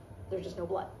 There's just no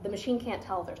blood. The machine can't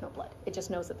tell if there's no blood. It just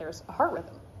knows that there's a heart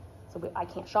rhythm. So I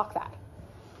can't shock that.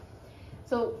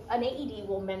 So an AED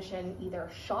will mention either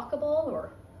shockable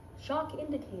or shock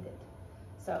indicated.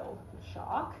 So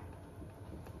shock,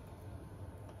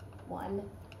 1,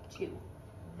 2,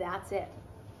 that's it.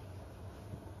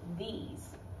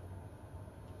 These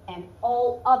and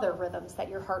all other rhythms that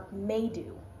your heart may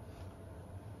do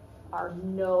are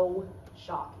no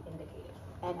shock indicated,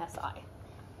 NSI.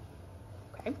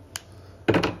 Okay.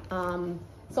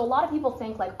 So a lot of people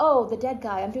think like, oh, the dead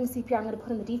guy, I'm doing CPR, I'm going to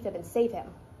put in the defib and save him.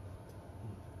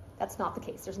 That's not the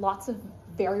case. There's lots of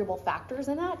variable factors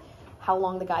in that. How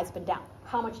long the guy's been down.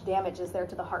 How much damage is there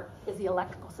to the heart? Is the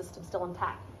electrical system still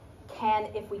intact?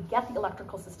 If we get the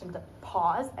electrical system to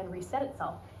pause and reset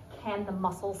itself, can the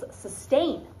muscles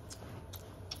sustain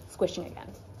squishing again?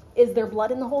 Is there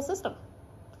blood in the whole system?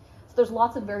 So there's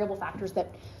lots of variable factors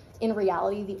that in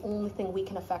reality, the only thing we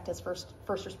can affect as first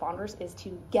responders is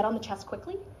to get on the chest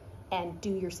quickly and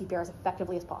do your CPR as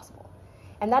effectively as possible.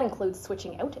 And that includes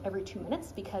switching out every 2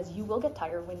 minutes because you will get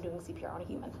tired when doing CPR on a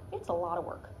human. It's a lot of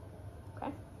work,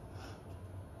 okay?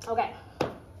 Okay.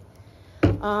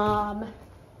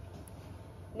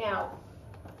 Now,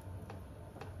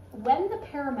 when the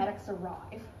paramedics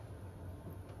arrive,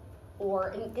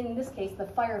 or in this case, the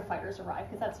firefighters arrive,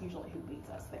 because that's usually who leads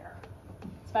us there.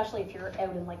 Especially if you're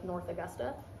out in like North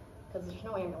Augusta, because there's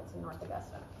no ambulance in North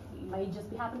Augusta. You might just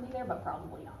happen to be there, but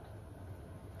probably not.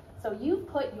 So you've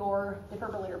put your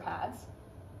defibrillator pads,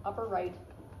 upper right,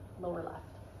 lower left.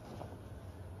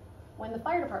 When the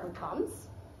fire department comes,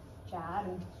 Chad,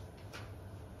 and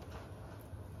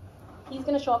he's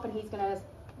gonna show up and he's gonna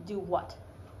do what?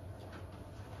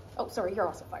 Oh, sorry, you're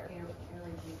also fired.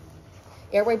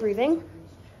 Airway breathing.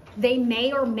 They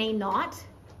may or may not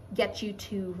get you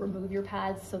to remove your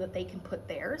pads so that they can put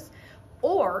theirs.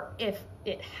 Or if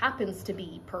it happens to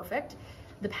be perfect,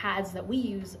 the pads that we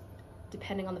use,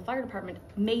 depending on the fire department,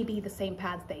 may be the same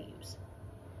pads they use.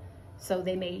 So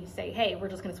they may say, hey, we're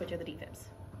just gonna switch out the defibs,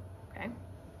 okay?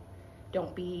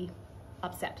 Don't be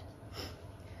upset.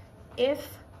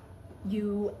 If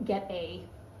you get a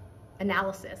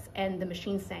analysis and the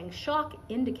machine's saying shock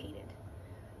indicated,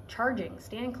 charging,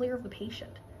 stand clear of the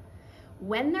patient.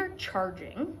 When they're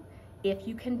charging, if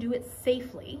you can do it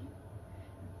safely,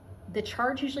 the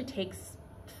charge usually takes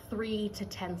 3 to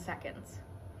 10 seconds.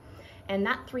 And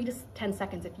that 3 to 10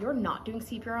 seconds, if you're not doing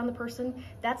CPR on the person,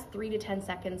 that's 3 to 10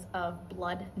 seconds of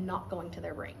blood not going to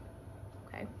their brain,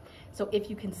 okay? So if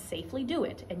you can safely do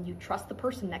it and you trust the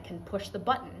person that can push the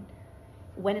button,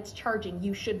 when it's charging,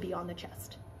 you should be on the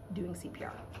chest doing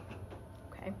CPR,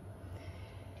 okay?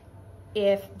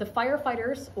 If the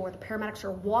firefighters or the paramedics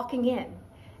are walking in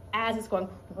as it's going,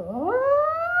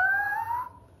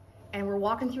 and we're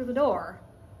walking through the door,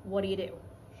 what do?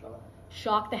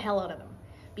 Shock the hell out of them.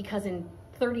 Because in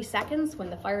 30 seconds, when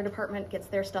the fire department gets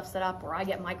their stuff set up or I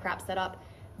get my crap set up,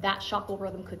 that shock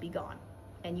algorithm could be gone.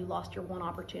 And you lost your one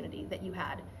opportunity that you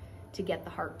had to get the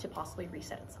heart to possibly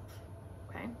reset itself,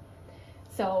 okay?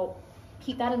 So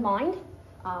keep that in mind.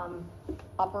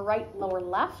 Upper right, lower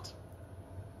left.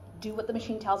 Do what the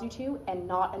machine tells you to, and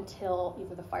not until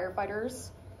either the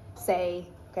firefighters say,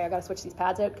 okay, I gotta switch these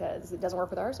pads out because it doesn't work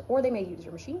with ours, or they may use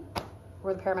your machine,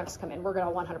 or the paramedics come in. We're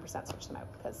gonna 100% switch them out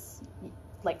because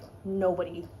like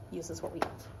nobody uses what we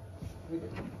have.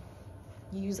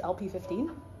 You use LP15?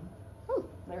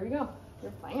 There you go,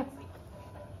 you're fancy.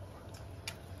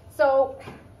 So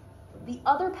the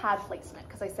other pad placement,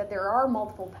 because I said there are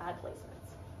multiple pad placements,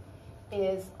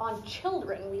 is on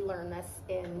children. We learn this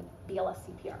in BLS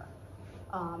CPR,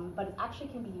 but it actually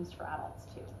can be used for adults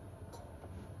too.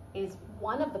 Is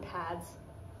one of the pads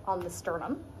on the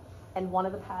sternum and one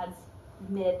of the pads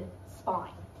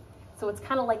mid-spine. So it's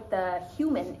kind of like the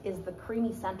human is the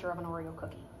creamy center of an Oreo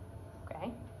cookie, okay?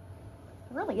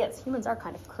 It really is. Humans are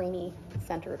kind of creamy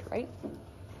centered, right?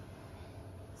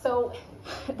 So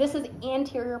this is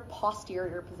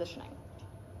anterior-posterior positioning.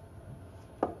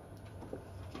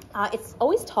 It's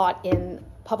always taught in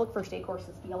public first aid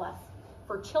courses, BLS,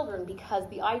 for children because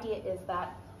the idea is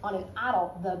that on an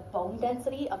adult, the bone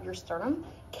density of your sternum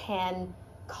can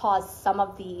cause some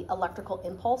of the electrical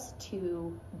impulse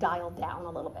to dial down a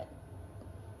little bit,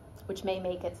 which may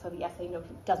make it so the SA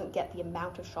node doesn't get the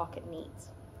amount of shock it needs.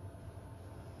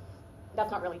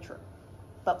 That's not really true,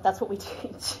 but that's what we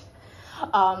teach.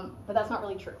 But that's not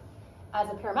really true. As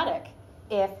a paramedic,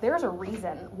 if there's a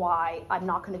reason why I'm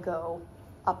not going to go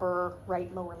upper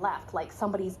right, lower left, like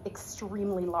somebody's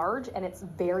extremely large and it's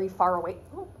very far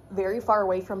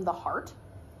away from the heart,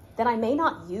 then I may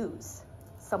not use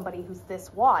somebody who's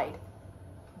this wide,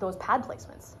 those pad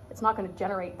placements. It's not going to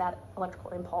generate that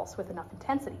electrical impulse with enough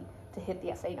intensity to hit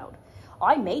the SA node.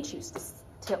 I may choose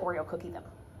to Oreo cookie them.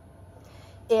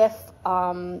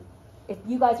 If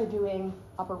you guys are doing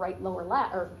upper right, lower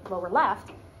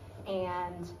left,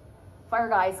 and fire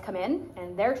guys come in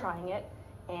and they're trying it,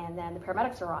 and then the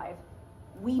paramedics arrive,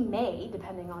 we may,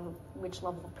 depending on which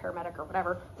level of paramedic or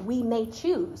whatever, we may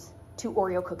choose to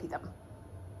Oreo cookie them.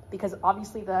 Because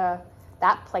obviously that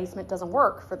placement doesn't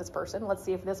work for this person. Let's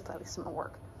see if this placement will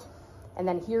work. And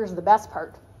then here's the best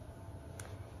part.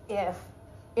 If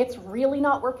it's really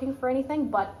not working for anything,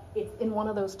 but it's in one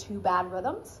of those two bad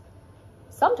rhythms,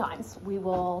 sometimes we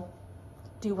will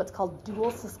do what's called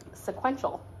dual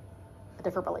sequential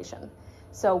defibrillation.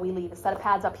 So we leave a set of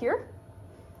pads up here,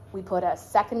 we put a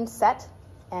second set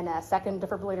and a second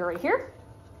defibrillator right here,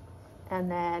 and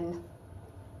then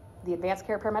the advanced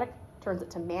care paramedic turns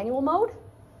it to manual mode,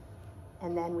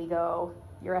 and then we go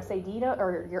your SAED,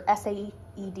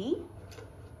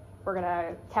 we're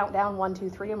gonna count down 1, 2,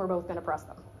 3, and we're both gonna press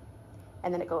them.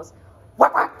 And then it goes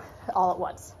whack, whack, all at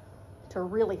once to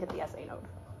really hit the SA node.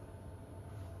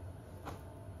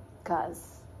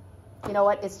 Because, you know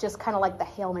what, it's just kind of like the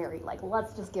Hail Mary, like,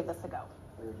 let's just give this a go.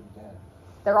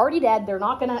 They're already dead. They're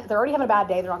already having a bad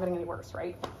day. They're not gonna get any worse,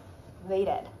 right? They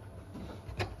dead.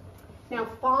 Now,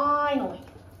 finally,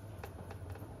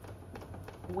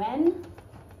 when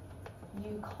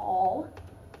you call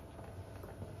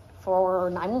for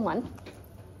 911,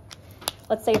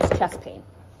 let's say it's chest pain.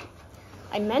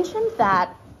 I mentioned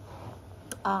that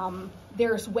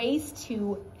there's ways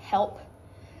to help,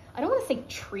 I don't want to say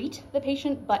treat the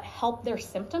patient, but help their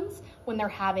symptoms when they're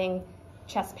having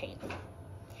chest pain.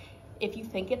 If you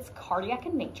think it's cardiac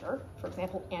in nature, for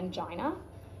example, angina,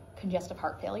 congestive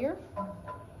heart failure,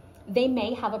 they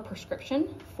may have a prescription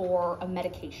for a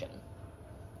medication.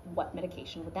 What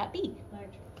medication would that be?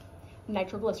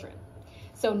 Nitroglycerin.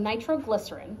 So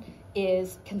nitroglycerin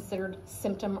is considered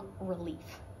symptom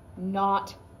relief,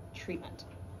 not treatment,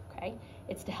 okay?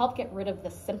 It's to help get rid of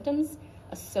the symptoms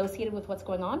associated with what's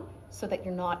going on so that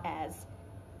you're not as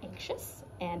anxious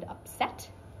and upset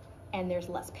and there's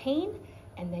less pain,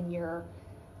 and then your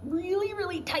really,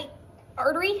 really tight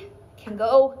artery can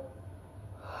go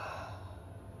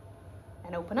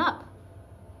and open up,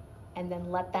 and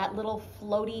then let that little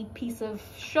floaty piece of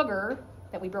sugar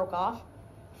that we broke off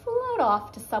float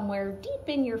off to somewhere deep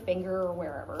in your finger or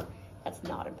wherever. That's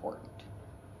not important,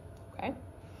 okay?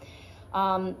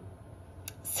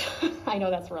 So, I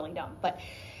know that's really dumb, but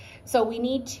so we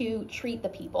need to treat the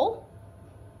people,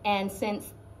 and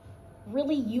since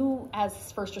really you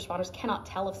as first responders cannot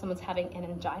tell if someone's having an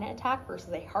angina attack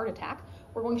versus a heart attack,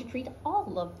 we're going to treat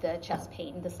all of the chest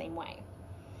pain the same way.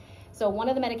 So one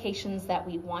of the medications that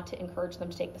we want to encourage them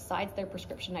to take besides their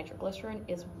prescription nitroglycerin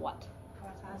is what?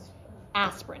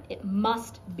 Aspirin. It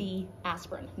must be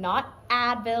aspirin, not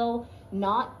Advil,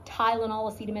 not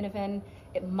Tylenol, acetaminophen.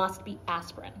 It must be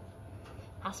aspirin.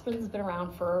 Aspirin's been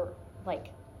around for like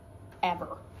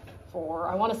ever, for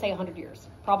I want to say 100 years,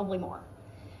 probably more.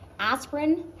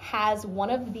 Aspirin has, one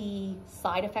of the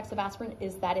side effects of aspirin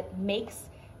is that it makes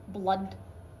blood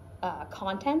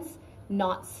contents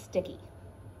not sticky.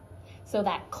 So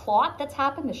that clot that's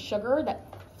happened, the sugar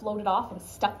that floated off and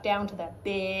stuck down to that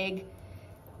big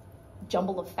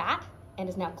jumble of fat and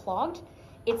is now clogged,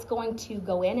 it's going to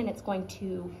go in and it's going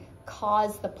to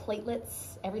cause the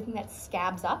platelets, everything that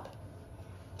scabs up,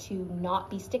 to not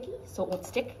be sticky, so it won't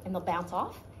stick and they'll bounce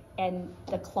off, and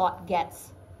the clot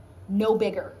gets no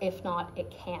bigger. If not,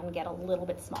 it can get a little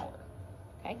bit smaller,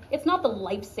 okay? It's not the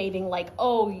life-saving, like,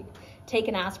 oh, take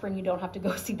an aspirin, you don't have to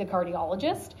go see the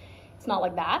cardiologist. It's not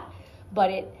like that, but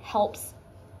it helps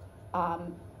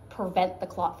prevent the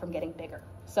clot from getting bigger.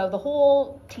 So the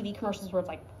whole TV commercials where it's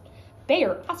like,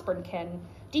 Bayer aspirin can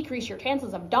decrease your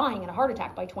chances of dying in a heart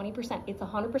attack by 20%. It's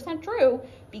 100% true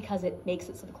because it makes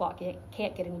it so the clot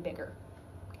can't get any bigger.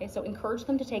 Okay, so encourage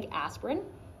them to take aspirin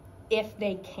if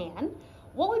they can.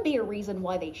 What would be a reason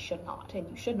why they should not, and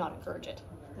you should not encourage it?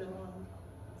 They're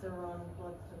on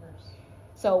blood thinners.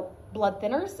 So blood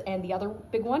thinners, and the other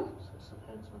big one?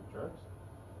 Enhancement drugs?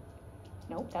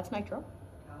 No, that's nitro.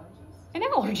 Allergies. An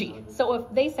allergy. So if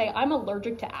they say, I'm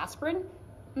allergic to aspirin,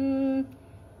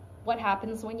 what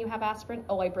happens when you have aspirin?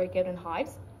 Oh, I break out in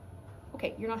hives.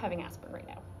 Okay, you're not having aspirin right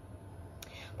now.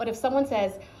 But if someone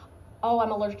says, oh,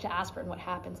 I'm allergic to aspirin, what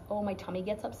happens? Oh, my tummy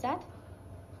gets upset.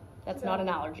 That's not an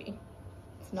allergy.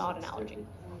 It's not an allergy.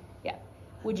 Yeah.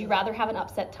 Would you rather have an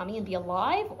upset tummy and be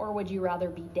alive, or would you rather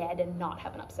be dead and not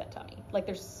have an upset tummy? Like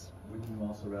there's... Wouldn't you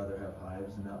also rather have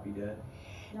hives and not be dead?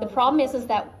 The problem is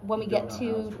that when we get Don't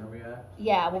know how to... it's gonna react?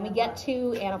 Yeah, when we get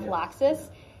to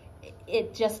anaphylaxis,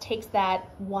 it just takes that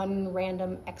one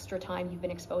random extra time you've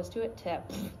been exposed to it to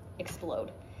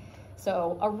explode.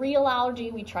 So a real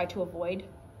allergy, we try to avoid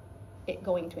it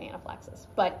going into anaphylaxis.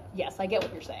 But yes, I get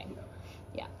what you're saying.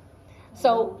 Yeah.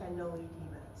 So And no ED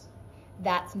meds.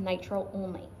 that's nitro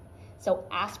only. So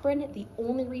aspirin, the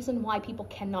only reason why people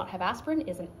cannot have aspirin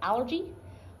is an allergy,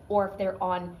 or if they're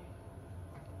on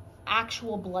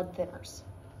actual blood thinners.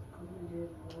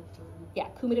 Yeah,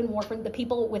 Coumadin, warfarin. The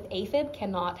people with AFib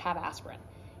cannot have aspirin.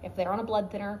 If they're on a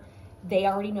blood thinner, they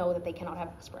already know that they cannot have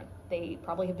aspirin. They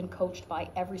probably have been coached by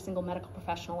every single medical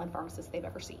professional and pharmacist they've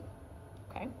ever seen.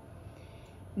 Okay.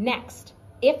 Next,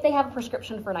 if they have a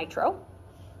prescription for nitro,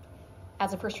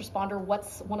 as a first responder,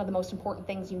 what's one of the most important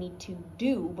things you need to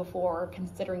do before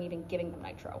considering even giving them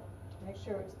nitro? Make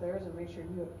sure it's theirs and make sure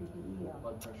you have PPE on.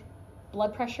 Blood pressure.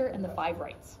 Blood pressure and the 5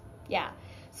 rights. Yeah.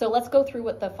 So let's go through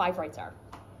what the 5 rights are.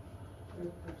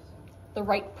 The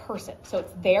right person. So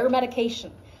it's their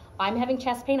medication. I'm having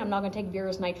chest pain. I'm not going to take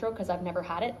Vera's nitro because I've never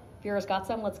had it. Vera's got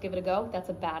some. Let's give it a go. That's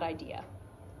a bad idea.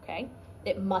 Okay?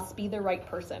 It must be the right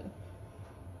person.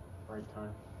 Right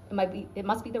time. It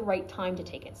must be the right time to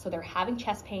take it. So they're having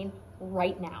chest pain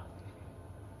right now.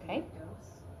 Okay?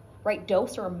 Dose. Right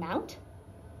dose or amount.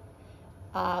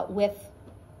 With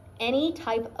any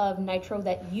type of nitro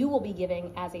that you will be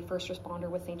giving as a first responder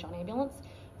with St. John Ambulance,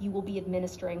 you will be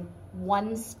administering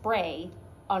 1 spray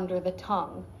under the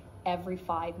tongue every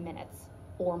 5 minutes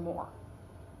or more.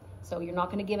 So you're not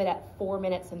going to give it at 4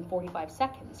 minutes and 45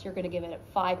 seconds. You're going to give it at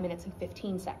 5 minutes and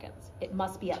 15 seconds. It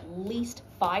must be at least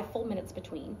 5 full minutes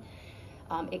between.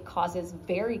 It causes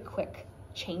very quick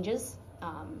changes.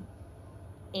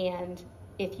 And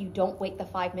if you don't wait the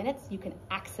 5 minutes, you can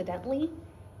accidentally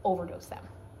overdose them,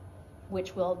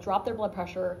 which will drop their blood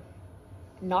pressure,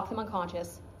 knock them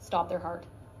unconscious, stop their heart,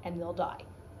 and they'll die.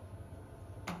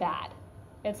 Bad.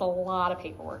 It's a lot of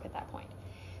paperwork at that point.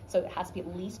 So it has to be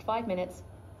at least 5 minutes,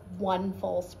 1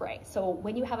 full spray. So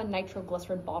when you have a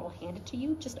nitroglycerin bottle handed to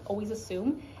you, just always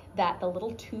assume that the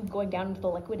little tube going down into the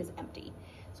liquid is empty.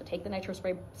 So take the nitro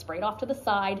spray, spray it off to the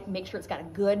side, make sure it's got a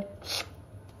good,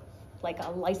 like a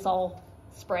Lysol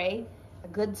spray, a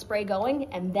good spray going,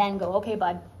 and then go, okay,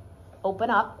 bud, open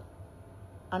up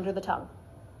under the tongue.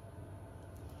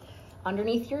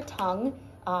 Underneath your tongue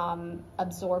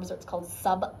absorbs, or it's called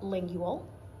sublingual.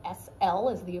 SL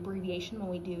is the abbreviation when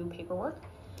we do paperwork.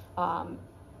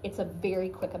 It's a very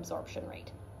quick absorption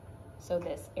rate. So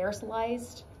this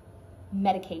aerosolized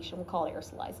medication, we'll call it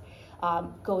aerosolized,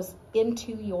 goes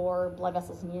into your blood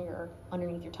vessels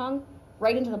underneath your tongue,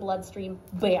 right into the bloodstream,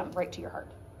 bam, right to your heart.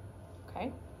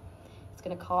 Okay? It's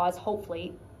going to cause,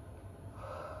 hopefully,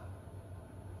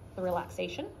 the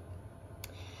relaxation.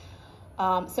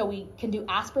 So we can do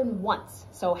aspirin once.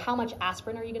 So how much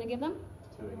aspirin are you going to give them?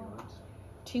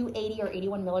 280 or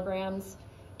 81 milligrams.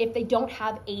 If they don't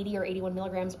have 80 or 81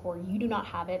 milligrams, or you do not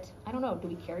have it, I don't know, do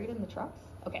we carry it in the trucks?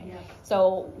 Okay. Yes.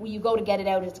 So when you go to get it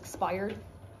out, it's expired,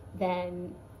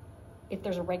 then if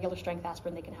there's a regular strength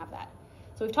aspirin, they can have that.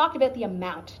 So we've talked about the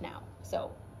amount now.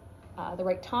 So the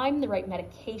right time, the right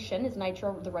medication is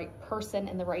nitro, the right person,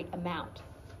 and the right amount.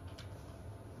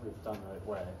 We've done the right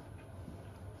way.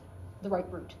 The right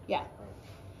route, yeah. Right.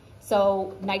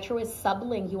 So nitro is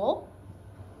sublingual.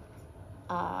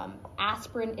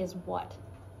 Aspirin is what?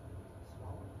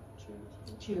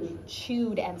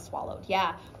 Chewed and swallowed.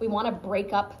 Yeah, we want to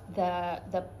break up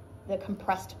the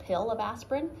compressed pill of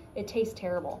aspirin. It tastes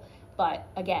terrible, but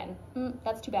again,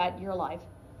 that's too bad. You're alive.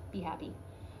 Be happy.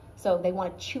 So they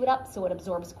want to chew it up so it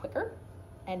absorbs quicker,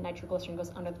 and nitroglycerin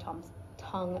goes under the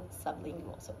tongue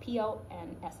sublingual. So PO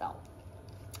and SL.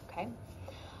 Okay.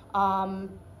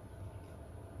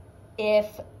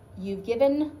 If you've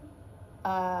given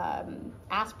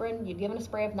aspirin, you've given a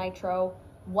spray of nitro,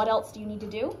 what else do you need to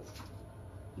do?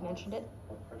 You mentioned it.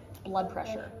 Blood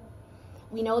pressure.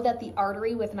 We know that the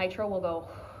artery with nitro will go,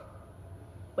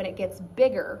 when it gets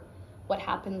bigger, what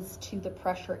happens to the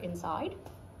pressure inside?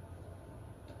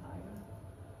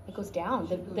 It goes down.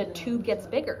 The tube gets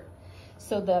bigger.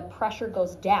 So the pressure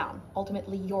goes down.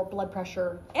 Ultimately, your blood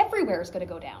pressure everywhere is going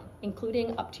to go down,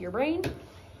 including up to your brain.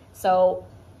 So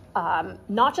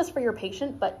not just for your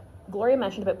patient, but Gloria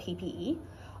mentioned about PPE.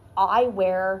 I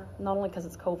wear, not only because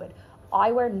it's COVID,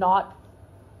 I wear not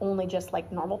only just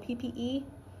like normal PPE,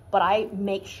 but I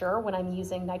make sure when I'm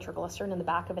using nitroglycerin in the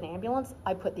back of an ambulance,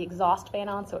 I put the exhaust fan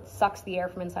on so it sucks the air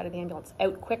from inside of the ambulance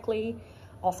out quickly.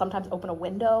 I'll sometimes open a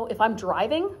window. If I'm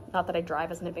driving, not that I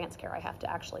drive as an advanced care, I have to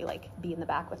actually like be in the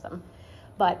back with them.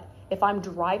 But if I'm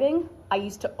driving, I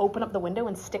used to open up the window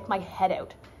and stick my head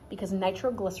out, because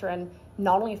nitroglycerin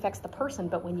not only affects the person,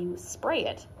 but when you spray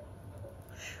it,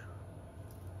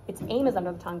 its aim is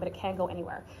under the tongue, but it can go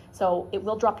anywhere. So it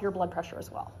will drop your blood pressure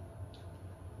as well.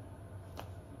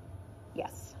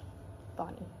 Yes.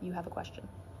 Bonnie, you have a question.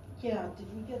 Yeah,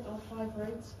 did we get all 5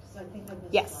 rights? Because I think I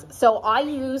missed Yes. one. So I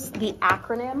use the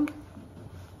acronym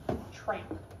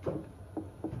TRAMP.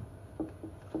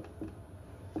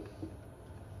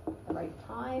 The right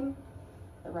time,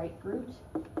 the right route,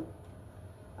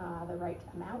 the right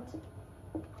amount,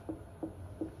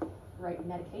 the right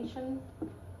medication,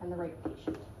 and the right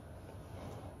patient.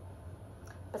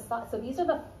 So these are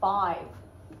the 5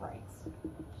 rights.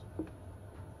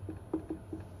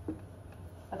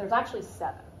 But there's actually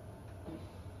 7.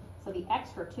 So the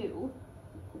extra 2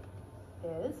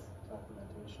 is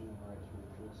Documentation and right to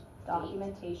refuse.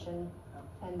 documentation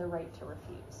and the right to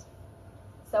refuse.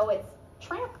 So it's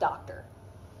Tramp Doctor,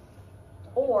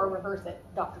 or reverse it,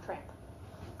 Dr. Tramp.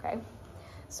 Okay?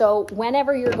 So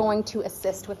whenever you're going to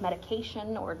assist with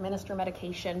medication or administer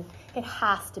medication, it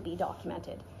has to be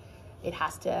documented. It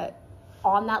has to,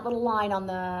 on that little line on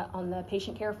the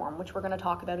patient care form, which we're going to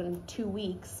talk about in 2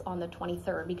 weeks on the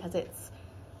 23rd, because it's,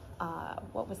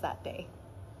 what was that day?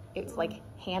 It's like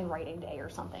handwriting day or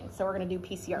something. So we're going to do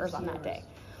PCRs on that day.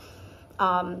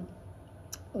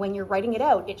 When you're writing it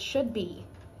out, it should be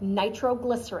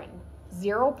nitroglycerin,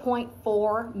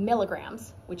 0.4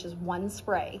 milligrams, which is 1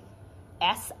 spray,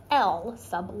 SL,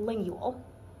 sublingual,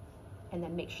 and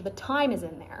then make sure the time is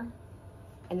in there,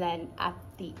 And then at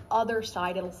the other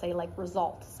side, it'll say like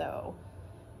result. So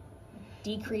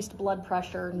decreased blood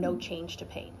pressure, no change to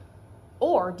pain.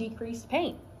 Or decreased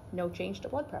pain, no change to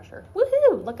blood pressure.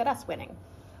 Woohoo, look at us winning.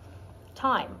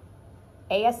 Time,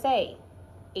 ASA,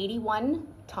 81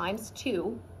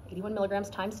 milligrams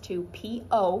times 2,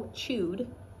 PO, chewed,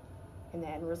 and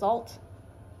then result,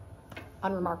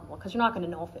 unremarkable, because you're not going to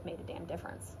know if it made a damn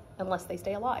difference. Unless they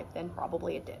stay alive, then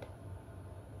probably it did.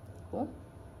 Cool.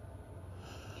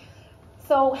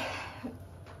 So,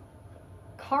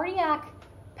 cardiac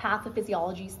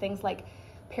pathophysiologies, things like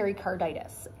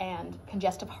pericarditis and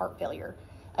congestive heart failure,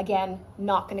 again,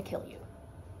 not going to kill you.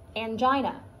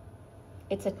 Angina,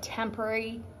 it's a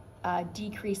temporary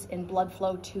decrease in blood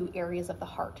flow to areas of the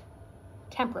heart.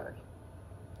 Temporary,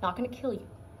 not going to kill you.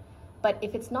 But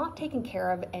if it's not taken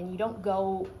care of and you don't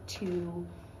go to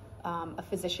a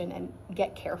physician and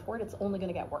get care for it, it's only going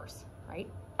to get worse, right?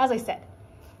 As I said,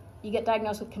 you get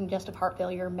diagnosed with congestive heart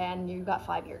failure, man, you've got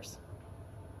 5 years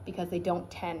because they don't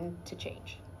tend to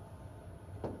change.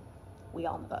 We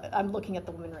all know that. I'm looking at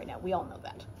the women right now. We all know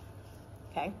that,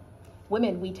 okay?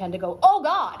 Women, we tend to go, oh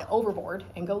God, overboard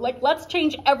and go like, let's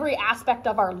change every aspect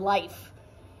of our life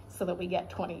so that we get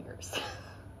 20 years.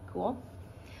 Cool?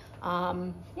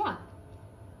 Yeah.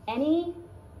 Anything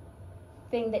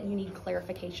that you need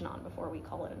clarification on before we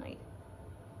call it a night?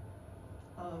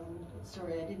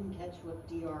 Sorry, I didn't catch what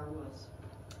DR was.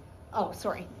 Oh,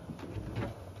 sorry.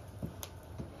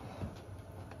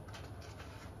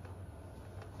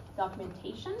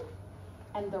 Documentation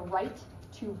and the right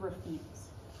to refuse.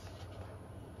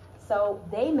 So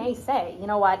they may say, you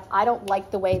know what, I don't like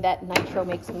the way that nitro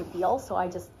makes me feel, so I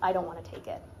don't want to take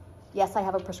it. Yes, I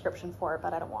have a prescription for it,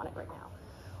 but I don't want it right now.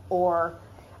 Or,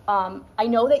 I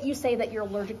know that you say that you're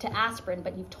allergic to aspirin,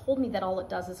 but you've told me that all it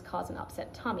does is cause an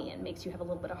upset tummy and makes you have a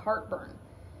little bit of heartburn.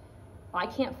 I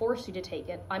can't force you to take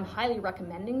it. I'm highly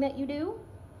recommending that you do.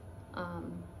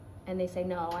 And they say,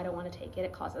 no, I don't want to take it.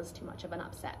 It causes too much of an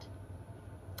upset.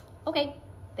 Okay,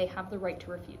 they have the right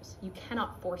to refuse. You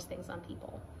cannot force things on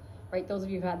people, right? Those of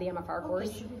you who had the MFR course.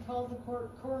 Okay, should we call the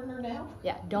coroner now?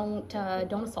 Yeah, don't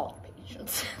assault your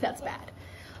patients. That's bad.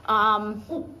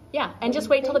 Yeah, and just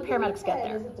wait till the paramedics get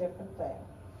there. It's a different thing.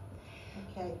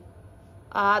 Okay.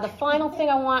 The final thing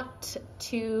I want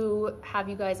to have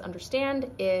you guys understand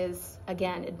is,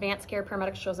 again, advanced care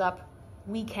paramedics shows up.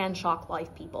 We can shock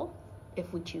life people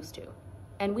if we choose to.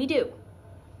 And we do.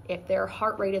 If their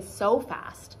heart rate is so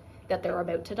fast that they're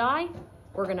about to die,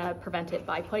 we're gonna prevent it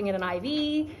by putting in an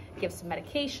IV, give some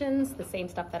medications, the same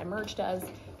stuff that Emerge does,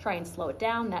 try and slow it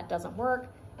down. That doesn't work.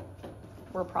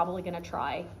 We're probably gonna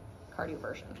try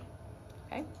cardioversion.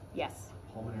 Okay? Yes?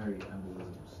 Pulmonary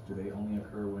embolisms, do they only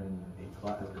occur when a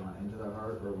clot has gone into the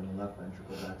heart or when the left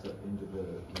ventricle backs up into the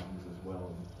lungs as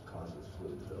well and causes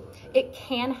fluid to build up there? It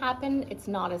can happen, it's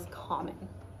not as common.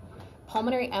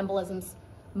 Pulmonary embolisms,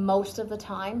 most of the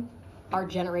time, are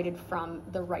generated from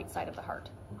the right side of the heart,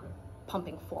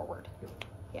 pumping forward.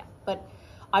 Yeah, but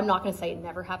I'm not gonna say it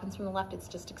never happens from the left, it's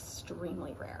just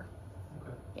extremely rare.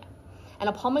 Yeah. And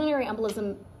a pulmonary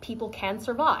embolism, people can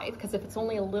survive, because if it's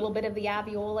only a little bit of the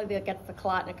alveoli that gets the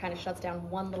clot and it kind of shuts down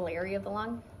one little area of the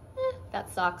lung,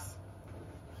 that sucks.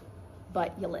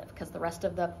 But you live, because the rest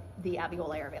of the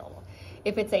alveoli are available.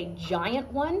 If it's a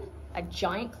giant one, a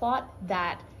giant clot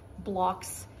that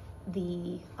blocks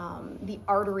the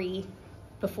artery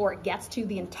before it gets to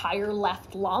the entire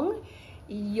left lung,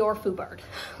 you're foobarred.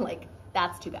 Like,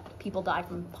 that's too bad. People die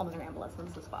from pulmonary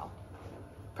embolisms as well.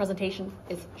 Presentation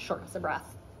is shortness of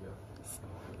breath,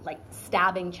 like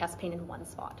stabbing chest pain in one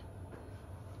spot.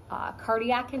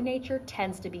 Cardiac in nature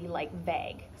tends to be like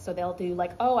vague. So they'll do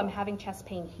like, oh, I'm having chest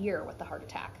pain here with the heart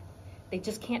attack. They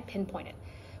just can't pinpoint it.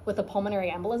 With a pulmonary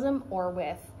embolism or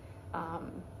with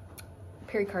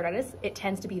pericarditis, it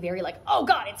tends to be very like, oh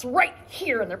God, it's right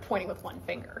here, and they're pointing with one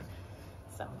finger.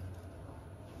 So,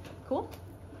 cool?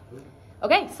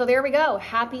 Okay, so there we go.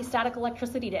 Happy Static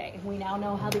Electricity Day. We now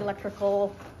know how the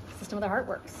electrical system of the heart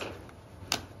works.